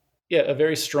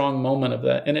very strong moment of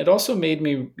that. And it also made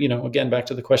me, again, back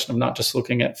to the question of not just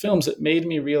looking at films, it made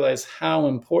me realize how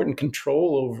important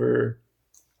control over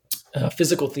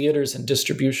physical theaters and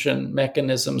distribution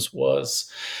mechanisms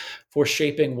was for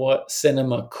shaping what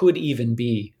cinema could even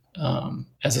be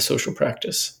as a social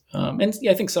practice. And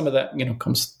yeah, I think some of that,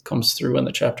 comes through in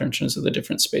the chapter in terms of the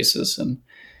different spaces. And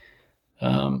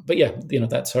but yeah,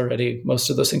 that's already, most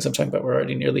of those things I'm talking about were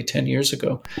already nearly 10 years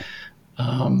ago.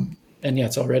 And yeah,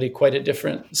 it's already quite a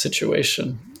different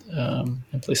situation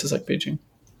in places like Beijing.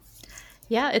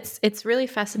 Yeah, it's really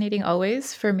fascinating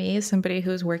always for me as somebody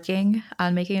who's working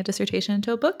on making a dissertation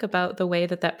into a book about the way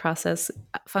that process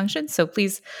functions. So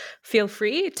please feel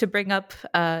free to bring up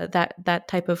that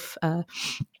type of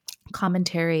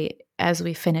commentary as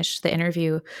we finish the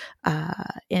interview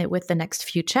with the next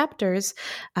few chapters.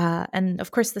 And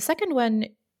of course, the second one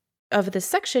of this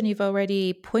section, you've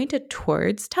already pointed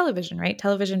towards television, right?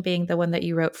 Television being the one that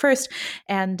you wrote first.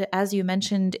 And as you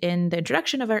mentioned in the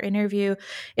introduction of our interview,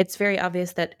 it's very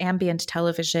obvious that ambient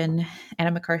television,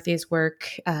 Anna McCarthy's work,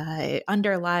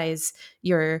 underlies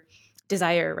your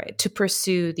desire, right, to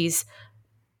pursue these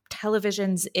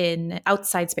televisions in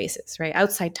outside spaces, right?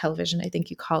 Outside television, I think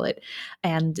you call it.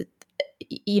 And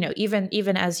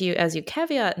even as you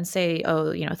caveat and say,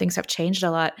 oh, things have changed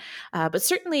a lot, but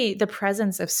certainly the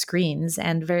presence of screens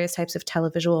and various types of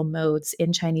televisual modes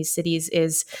in Chinese cities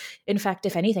is, in fact,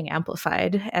 if anything,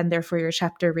 amplified. And therefore, your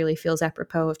chapter really feels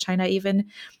apropos of China. Even,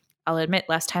 I'll admit,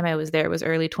 last time I was there was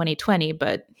early 2020,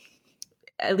 but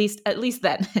at least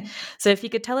then. So, if you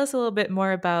could tell us a little bit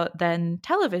more about then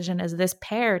television as this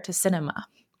pair to cinema.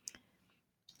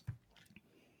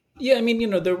 Yeah, I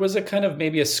mean, there was a kind of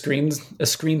maybe a screen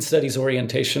studies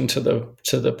orientation to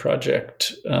the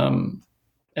project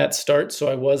at start. So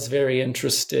I was very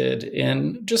interested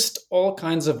in just all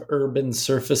kinds of urban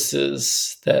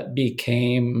surfaces that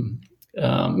became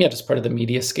just part of the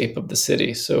mediascape of the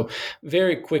city. So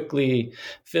very quickly,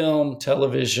 film,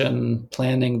 television,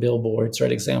 planning, billboards,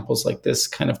 right? Examples like this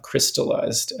kind of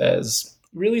crystallized as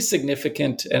really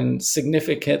significant and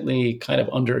significantly kind of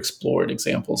underexplored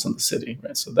examples in the city,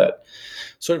 right? So that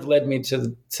sort of led me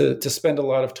to spend a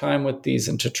lot of time with these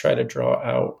and to try to draw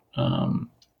out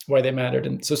why they mattered.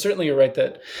 And so certainly you're right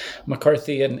that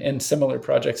McCarthy and similar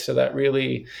projects to that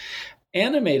really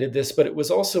animated this, but it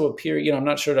was also a period, I'm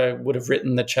not sure that I would have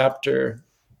written the chapter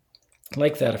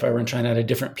like that if I were in China at a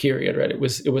different period, right? It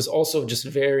was also just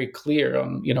very clear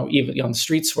on, even on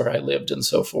streets where I lived and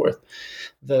so forth,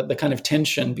 the kind of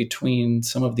tension between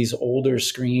some of these older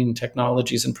screen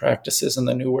technologies and practices and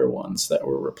the newer ones that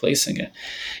were replacing it.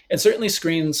 And certainly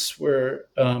screens were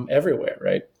everywhere,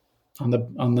 right? On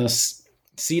the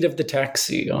seat of the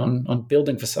taxi, on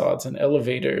building facades and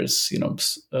elevators,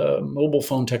 mobile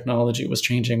phone technology was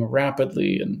changing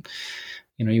rapidly. And,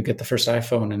 you get the first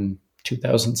iPhone in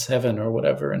 2007 or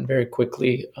whatever, and very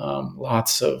quickly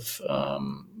lots of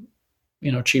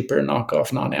cheaper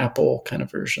knockoff non-Apple kind of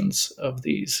versions of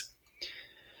these.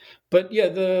 But yeah,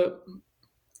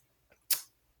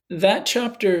 that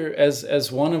chapter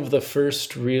as one of the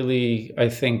first really, I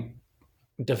think,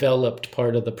 developed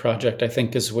part of the project, I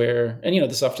think, is where, and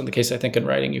this is often the case, I think, in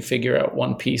writing, you figure out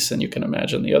one piece and you can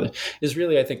imagine the other, is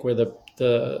really, I think, where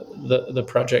the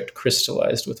project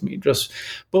crystallized with me. Just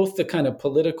both the kind of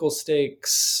political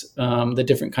stakes, the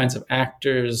different kinds of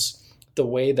actors, the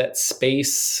way that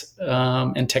space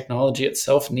and technology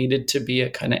itself needed to be a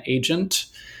kind of agent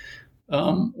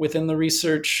within the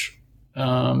research,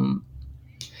 and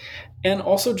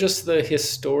also just the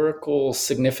historical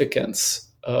significance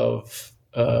of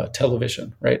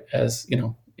television, right? As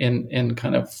in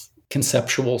kind of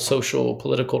conceptual, social,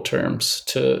 political terms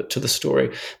to the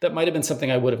story. That might have been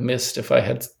something I would have missed if I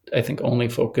had, I think, only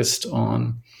focused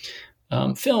on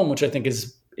film, which I think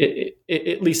is,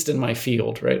 at least in my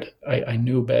field, right? I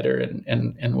knew better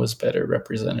and was better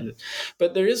represented.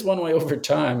 But there is one way over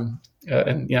time,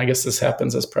 and I guess this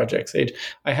happens as projects age,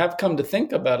 I have come to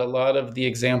think about a lot of the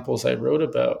examples I wrote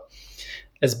about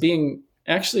as being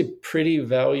actually pretty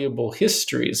valuable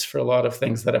histories for a lot of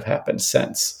things that have happened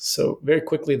since. So very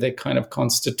quickly, they kind of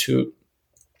constitute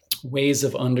ways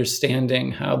of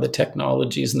understanding how the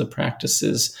technologies and the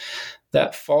practices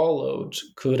that followed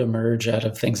could emerge out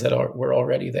of things that were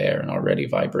already there and already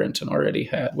vibrant and already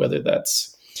had, whether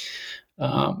that's,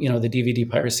 the DVD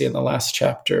piracy in the last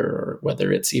chapter, or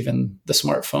whether it's even the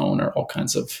smartphone, or all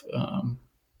kinds of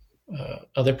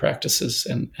other practices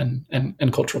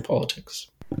and cultural politics.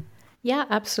 Yeah,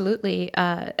 absolutely.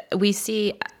 We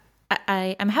see,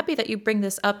 I'm happy that you bring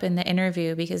this up in the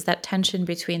interview, because that tension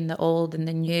between the old and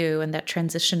the new and that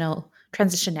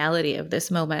transitionality of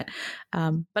this moment.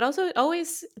 But also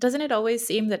doesn't it always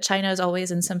seem that China is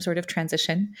always in some sort of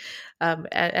transition?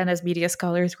 And as media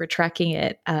scholars, we're tracking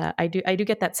it. I do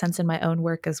get that sense in my own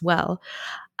work as well.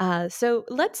 So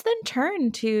let's then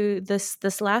turn to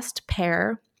this last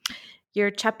pair. Your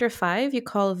chapter 5, you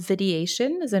call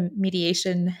Videation, as a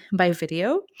mediation by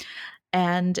video.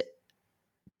 And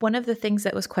one of the things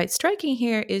that was quite striking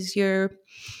here is your,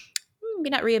 maybe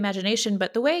not reimagination,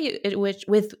 but the way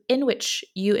in which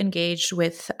you engaged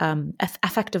with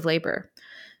affective labor,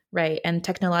 right? And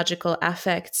technological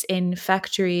affects in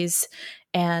factories.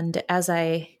 And as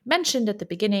I mentioned at the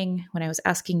beginning, when I was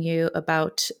asking you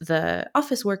about the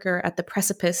office worker at the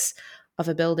precipice of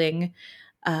a building,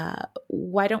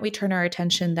 why don't we turn our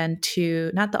attention then to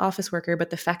not the office worker,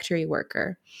 but the factory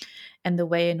worker, and the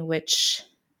way in which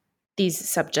these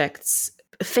subjects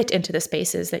fit into the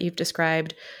spaces that you've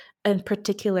described and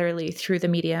particularly through the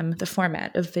medium, the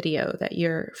format of video that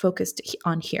you're focused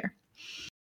on here?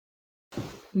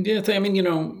 Yeah, I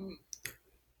mean,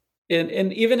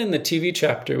 and even in the TV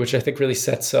chapter, which I think really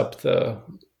sets up the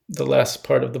last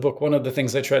part of the book, one of the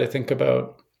things I try to think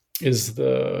about is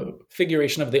the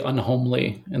figuration of the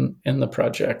unhomely in the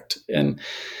project, and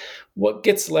what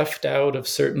gets left out of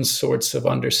certain sorts of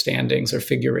understandings or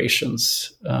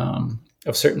figurations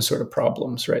of certain sort of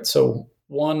problems, right? So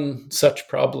one such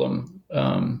problem,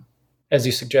 as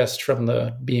you suggest, from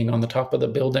the being on the top of the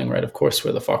building, right, of course,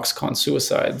 were the Foxconn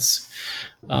suicides,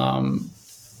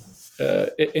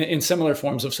 in similar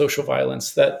forms of social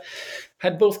violence that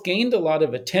had both gained a lot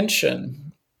of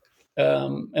attention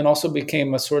and also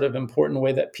became a sort of important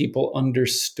way that people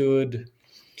understood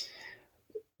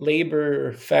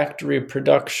labor, factory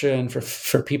production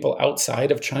for people outside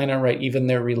of China, right? Even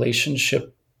their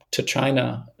relationship to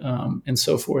China and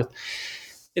so forth.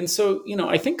 And so,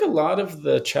 I think a lot of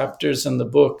the chapters in the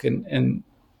book, and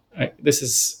this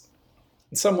is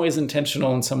in some ways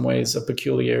intentional, in some ways a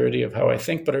peculiarity of how I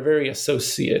think, but are very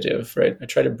associative, right? I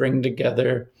try to bring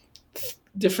together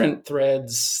different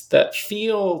threads that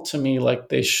feel to me like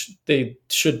they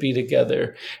should be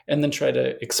together, and then try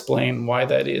to explain why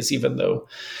that is, even though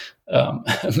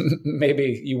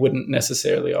maybe you wouldn't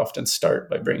necessarily often start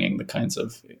by bringing the kinds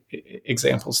of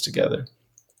examples together.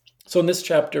 So in this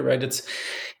chapter, right,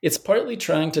 it's partly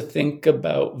trying to think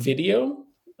about video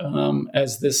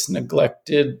as this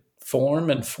neglected form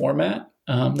and format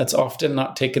that's often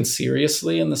not taken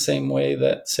seriously in the same way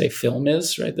that, say, film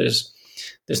is, right? There's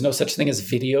no such thing as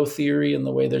video theory in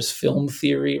the way there's film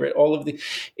theory, right? All of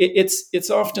it's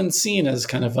often seen as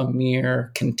kind of a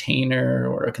mere container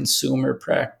or a consumer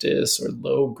practice or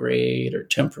low grade or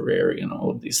temporary and all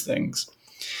of these things.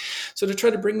 So to try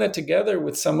to bring that together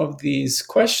with some of these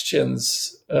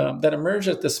questions that emerge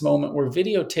at this moment where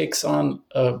video takes on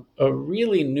a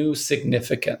really new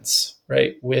significance,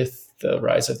 right? With the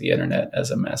rise of the internet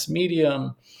as a mass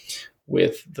medium,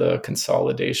 with the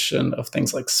consolidation of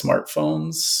things like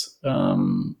smartphones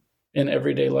in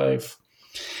everyday life.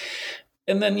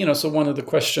 And then, so one of the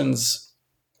questions,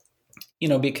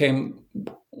 became,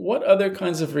 what other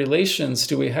kinds of relations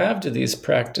do we have to these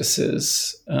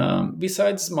practices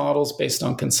besides models based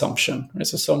on consumption? Right?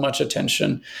 So much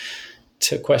attention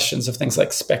to questions of things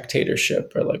like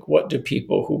spectatorship, or like, what do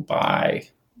people who buy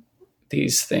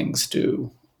these things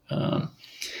do?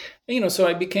 So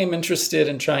I became interested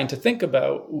in trying to think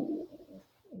about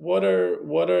what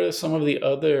are some of the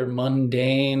other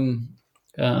mundane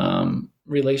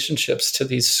relationships to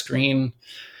these screen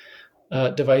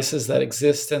devices that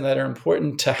exist and that are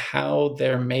important to how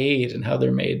they're made and how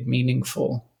they're made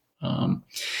meaningful.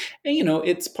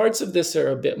 It's parts of this are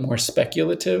a bit more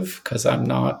speculative because I'm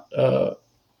not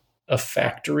a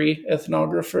factory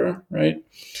ethnographer, right?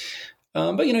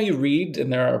 But you read,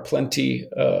 and there are plenty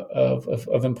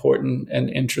of important and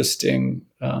interesting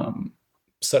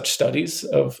such studies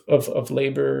of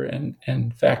labor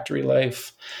and factory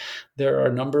life. There are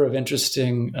a number of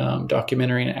interesting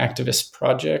documentary and activist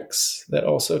projects that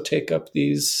also take up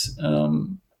these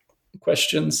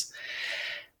questions.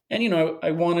 And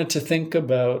I wanted to think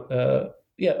about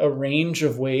a range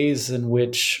of ways in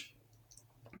which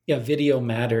video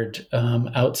mattered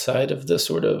outside of the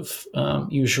sort of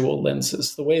usual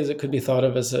lenses, the ways it could be thought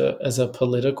of as a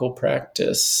political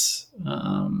practice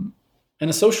and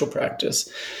a social practice.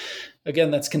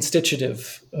 Again, that's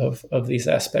constitutive of these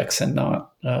aspects and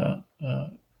not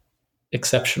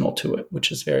exceptional to it,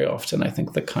 which is very often, I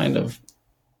think, the kind of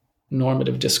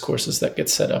normative discourses that get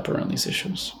set up around these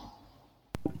issues.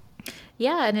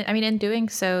 Yeah, and in doing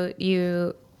so,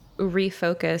 you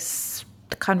refocus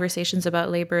conversations about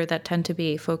labor that tend to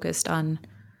be focused on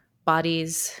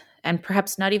bodies and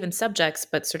perhaps not even subjects,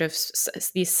 but sort of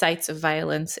these sites of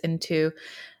violence into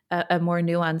a more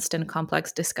nuanced and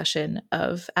complex discussion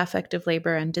of affective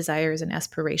labor and desires and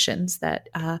aspirations that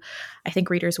I think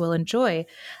readers will enjoy.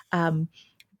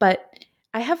 But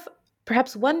I have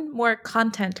perhaps one more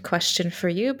content question for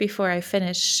you before I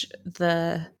finish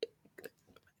the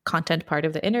content part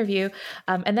of the interview,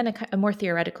 and then a more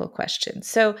theoretical question.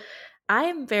 So I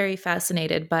am very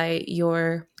fascinated by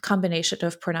your combination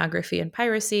of pornography and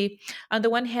piracy. On the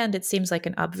one hand, it seems like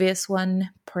an obvious one.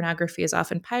 pornography is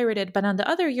often pirated, but on the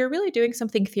other, you're really doing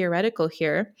something theoretical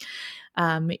here.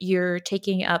 You're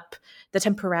taking up the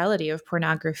temporality of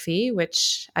pornography,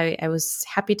 which I was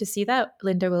happy to see that.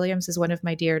 Linda Williams is one of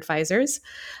my dear advisors.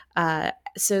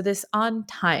 So this on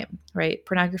time, right?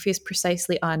 Pornography is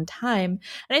precisely on time.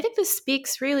 And I think this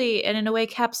speaks really, and in a way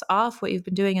caps off what you've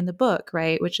been doing in the book,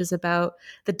 right? Which is about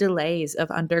the delays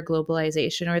of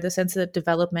under-globalization, or the sense that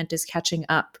development is catching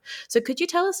up. So could you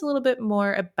tell us a little bit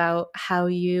more about how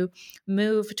you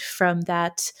moved from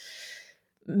that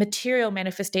material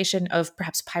manifestation of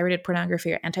perhaps pirated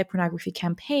pornography or anti-pornography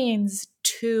campaigns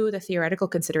to the theoretical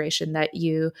consideration that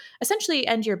you essentially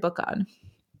end your book on?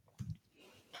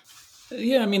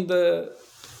 Yeah, I mean,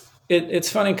 it's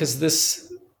funny because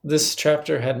this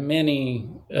chapter had many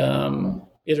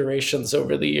iterations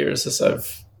over the years as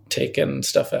I've taken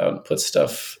stuff out and put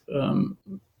stuff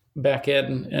back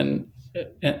in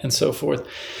and so forth.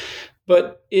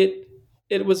 But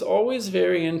it was always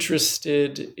very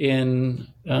interested in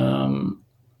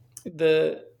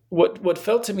what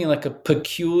felt to me like a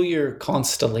peculiar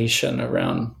constellation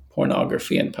around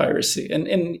pornography and piracy.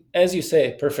 And as you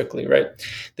say perfectly, right?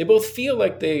 They both feel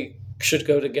like they should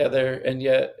go together, and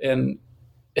yet in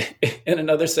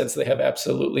another sense, they have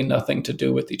absolutely nothing to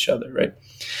do with each other, right?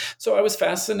 So I was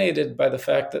fascinated by the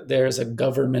fact that there's a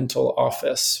governmental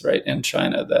office, right, in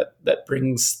China that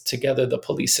brings together the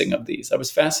policing of these. I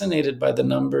was fascinated by the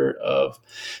number of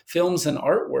films and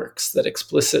artworks that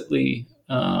explicitly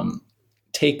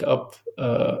take up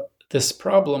this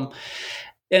problem.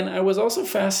 And I was also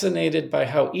fascinated by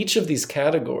how each of these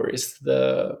categories,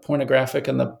 the pornographic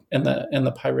and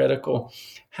the piratical,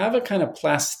 have a kind of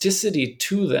plasticity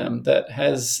to them that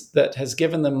has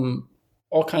given them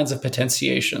all kinds of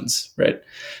potentiations, right?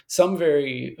 Some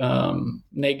very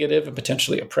negative and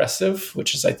potentially oppressive,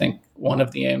 which is, I think, one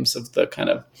of the aims of the kind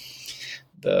of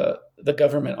the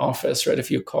government office, right?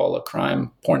 If you call a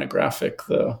crime pornographic,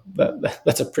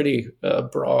 that's a pretty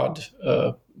broad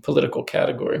political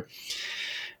category.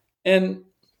 And,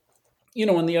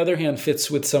 on the other hand, fits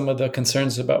with some of the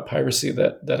concerns about piracy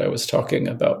that I was talking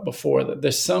about before, that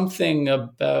there's something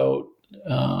about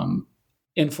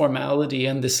informality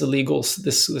and this illegal,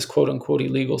 this quote unquote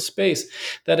illegal space,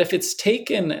 that if it's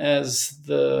taken as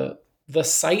the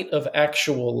site of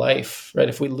actual life, right?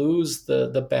 If we lose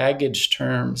the baggage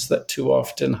terms that too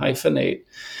often hyphenate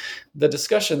the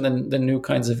discussion, then new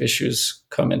kinds of issues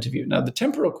come into view. Now, the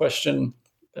temporal question,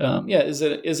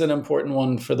 is an important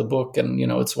one for the book, and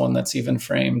it's one that's even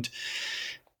framed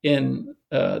in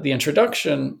the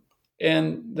introduction,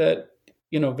 and that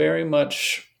very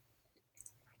much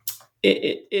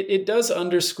it does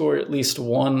underscore at least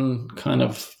one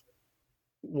of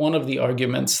the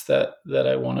arguments that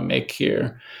I want to make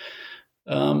here,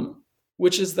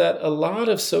 which is that a lot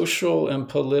of social and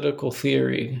political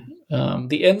theory,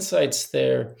 the insights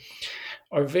there,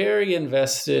 are very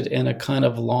invested in a kind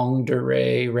of longue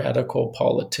durée radical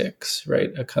politics, right?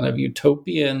 A kind of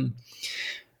utopian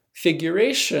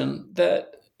figuration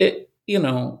that it,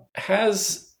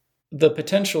 has the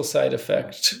potential side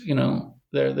effect.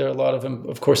 There are a lot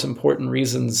of course, important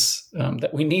reasons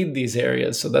that we need these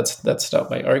areas. So that's not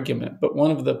my argument. But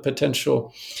one of the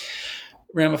potential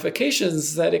ramifications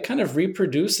is that it kind of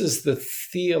reproduces the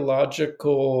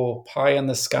theological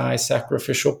pie-in-the-sky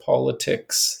sacrificial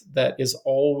politics that is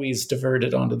always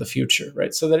diverted onto the future,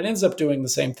 right? So that it ends up doing the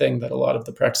same thing that a lot of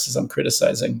the practices I'm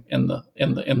criticizing in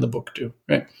the book do,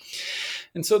 right?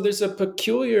 And so there's a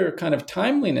peculiar kind of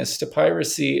timeliness to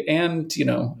piracy, and to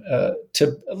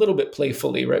a little bit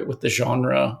playfully, right, with the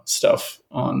genre stuff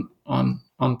on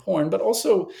porn, but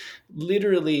also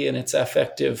literally in its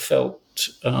affective felt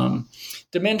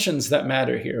dimensions that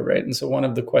matter here, right? And so one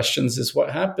of the questions is what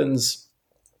happens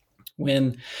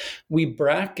when we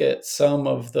bracket some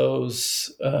of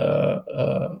those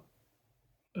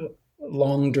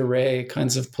longue durée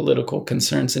kinds of political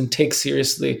concerns and take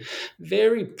seriously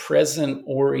very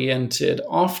present-oriented,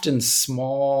 often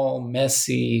small,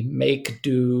 messy,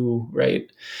 make-do, right,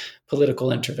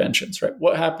 political interventions, right?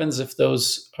 What happens if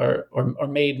those are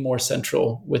made more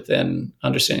central within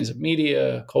understandings of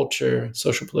media, culture,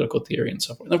 social political theory, and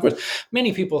so forth? And of course,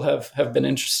 many people have been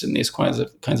interested in these kinds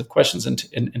of questions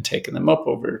and taken them up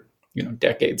over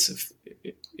decades,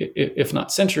 if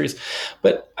not centuries.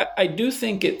 But I do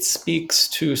think it speaks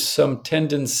to some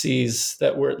tendencies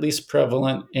that were at least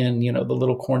prevalent in the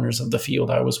little corners of the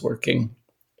field I was working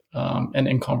and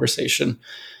in conversation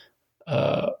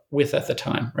with at the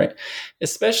time, right?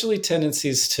 Especially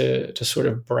tendencies to sort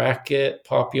of bracket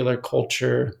popular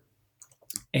culture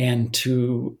and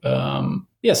to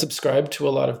subscribe to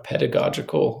a lot of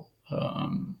pedagogical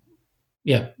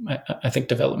I think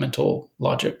developmental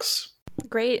logics.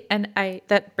 Great. And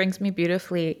that brings me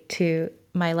beautifully to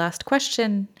my last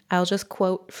question. I'll just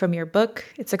quote from your book.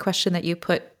 It's a question that you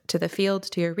put to the field,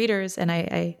 to your readers, and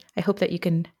I hope that you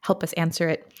can help us answer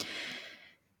it.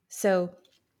 So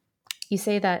you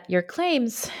say that your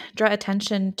claims draw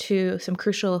attention to some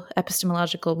crucial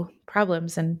epistemological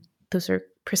problems, and those are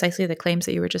precisely the claims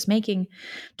that you were just making.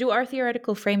 Do our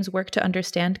theoretical frames work to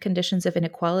understand conditions of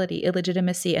inequality,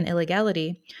 illegitimacy, and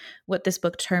illegality, what this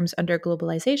book terms under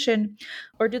globalization,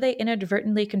 or do they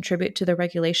inadvertently contribute to the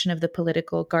regulation of the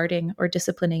political, guarding, or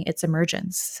disciplining its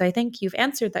emergence? So I think you've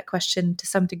answered that question to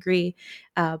some degree,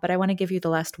 but I want to give you the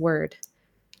last word.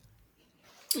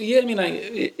 Yeah, I mean,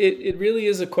 it really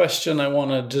is a question I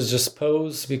want to just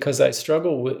pose because I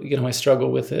struggle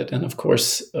with it, and of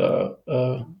course,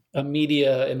 a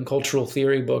media and cultural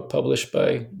theory book published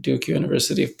by Duke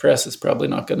University Press is probably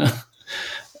not going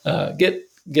to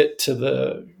get to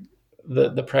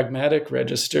the pragmatic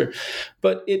register,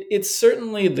 but it's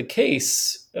certainly the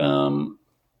case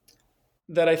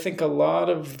that I think a lot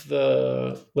of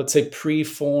the, let's say,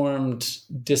 preformed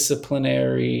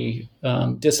disciplinary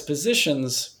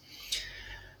dispositions,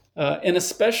 and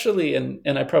especially,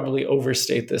 and I probably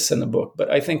overstate this in the book, but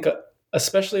I think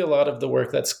especially a lot of the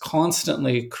work that's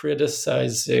constantly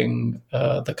criticizing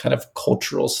the kind of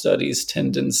cultural studies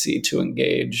tendency to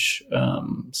engage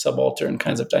subaltern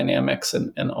kinds of dynamics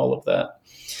and all of that.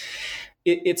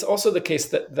 It's also the case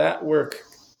that work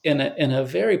in a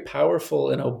very powerful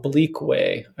and oblique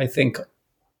way, I think,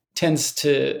 tends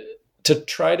to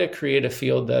try to create a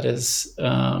field that is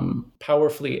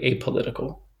powerfully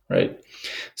apolitical, right?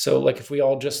 So, like, if we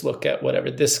all just look at whatever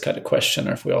this kind of question,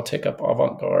 or if we all take up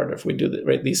avant-garde, or if we do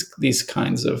these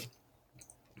kinds of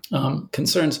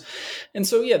concerns, and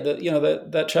so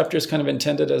that chapter is kind of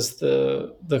intended as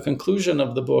the conclusion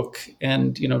of the book,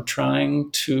 and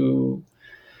trying to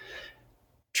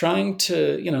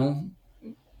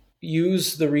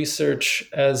use the research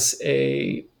as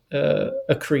a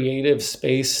creative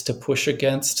space to push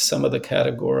against some of the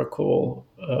categorical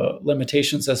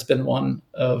limitations. That's been one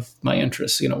of my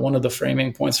interests. One of the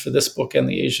framing points for this book and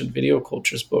the Asian Video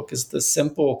Cultures book is the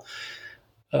simple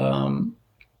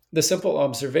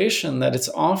observation that it's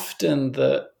often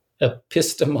the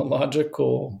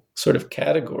epistemological sort of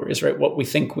categories, right? What we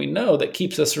think we know that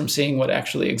keeps us from seeing what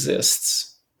actually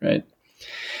exists, right?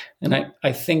 And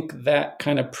I think that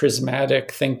kind of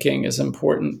prismatic thinking is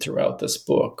important throughout this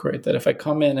book, right? That if I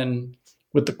come in and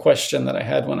with the question that I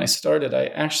had when I started, I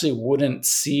actually wouldn't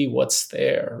see what's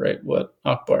there, right? What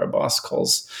Akbar Abbas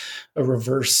calls a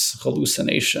reverse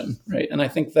hallucination, right? And I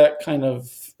think that kind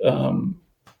of,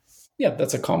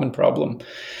 that's a common problem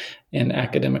in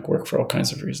academic work for all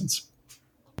kinds of reasons.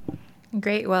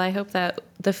 Great. Well, I hope that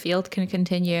the field can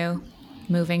continue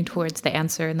moving towards the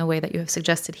answer in the way that you have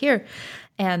suggested here.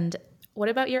 And what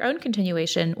about your own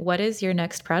continuation? What is your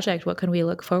next project? What can we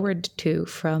look forward to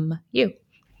from you?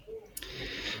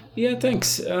 Yeah,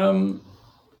 thanks.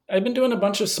 I've been doing a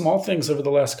bunch of small things over the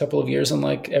last couple of years, and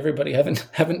like everybody,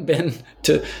 haven't been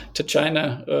to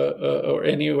China or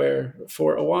anywhere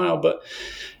for a while. But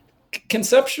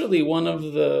conceptually, one of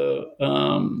the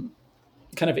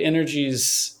kind of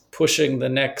energies pushing the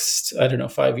next,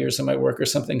 5 years of my work or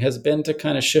something has been to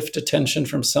kind of shift attention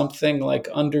from something like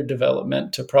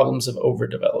underdevelopment to problems of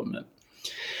overdevelopment.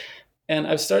 And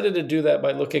I've started to do that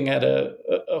by looking at a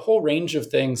whole range of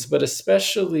things, but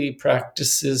especially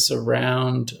practices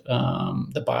around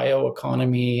the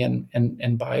bioeconomy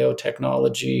and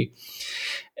biotechnology,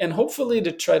 and hopefully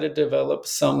to try to develop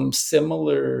some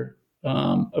similar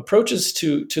approaches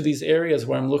to these areas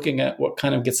where I'm looking at what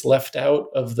kind of gets left out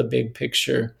of the big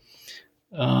picture,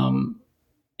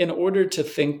 in order to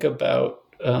think about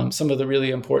some of the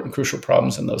really important, crucial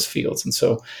problems in those fields. And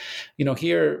so,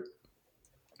 here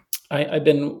I've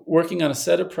been working on a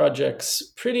set of projects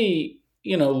pretty,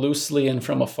 loosely and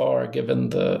from afar, given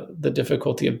the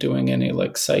difficulty of doing any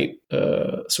like site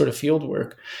sort of field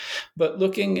work, but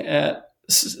looking at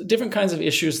different kinds of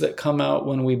issues that come out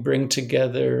when we bring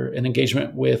together an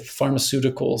engagement with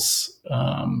pharmaceuticals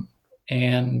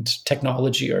and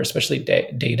technology, or especially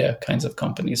data kinds of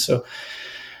companies. So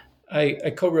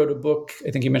I co-wrote a book,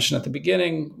 I think you mentioned at the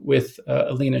beginning, with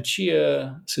Alina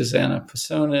Chia, Susanna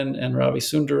Pasonen, and Ravi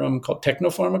Sundaram, called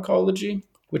Technopharmacology,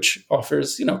 which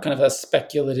offers, kind of a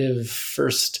speculative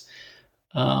first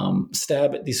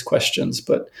stab at these questions.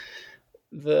 But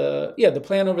the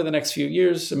plan over the next few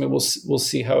years, we'll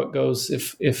see how it goes,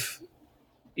 if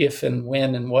and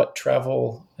when and what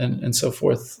travel and so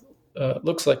forth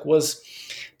looks like, was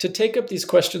to take up these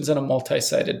questions in a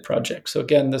multi-sided project. So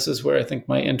again, this is where I think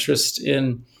my interest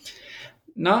in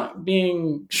not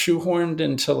being shoehorned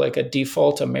into like a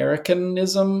default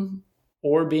Americanism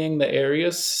or being the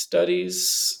area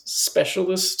studies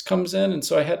specialist comes in. And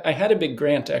so I had a big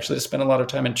grant actually to spend a lot of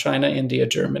time in China, India,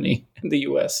 Germany, and the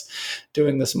US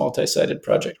doing this multi-sided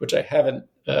project, which I haven't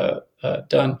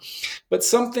done. But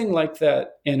something like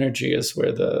that energy is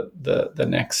where the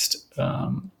next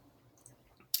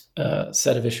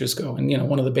set of issues go. And,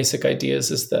 one of the basic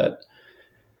ideas is that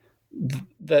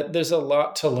there's a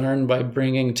lot to learn by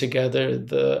bringing together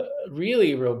the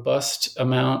really robust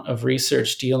amount of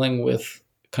research dealing with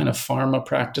kind of pharma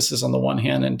practices on the one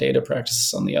hand and data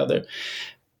practices on the other.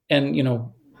 And,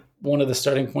 one of the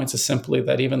starting points is simply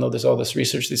that even though there's all this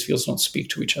research, these fields don't speak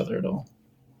to each other at all.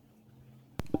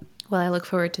 Well, I look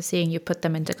forward to seeing you put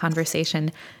them into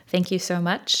conversation. Thank you so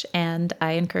much. And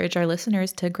I encourage our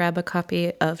listeners to grab a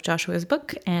copy of Joshua's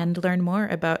book and learn more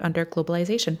about Under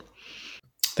Globalization.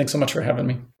 Thanks so much for having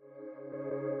me.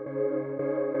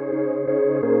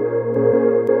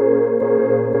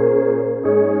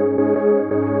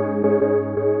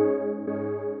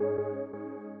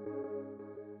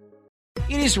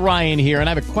 It is Ryan here, and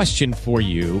I have a question for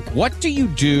you. What do you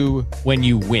do when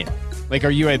you win? Like, are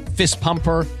you a fist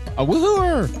pumper, a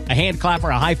woohooer, a hand clapper,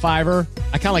 a high fiver?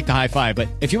 I kind of like the high five, but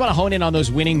if you want to hone in on those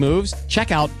winning moves,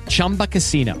 check out Chumba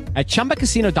Casino. At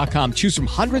ChumbaCasino.com, choose from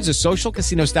hundreds of social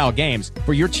casino style games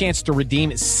for your chance to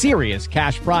redeem serious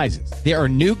cash prizes. There are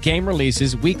new game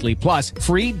releases weekly, plus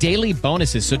free daily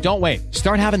bonuses. So don't wait.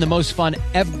 Start having the most fun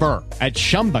ever at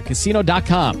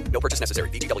ChumbaCasino.com. No purchase necessary.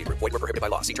 VGW Group. Void where prohibited by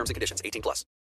law. See terms and conditions. 18+.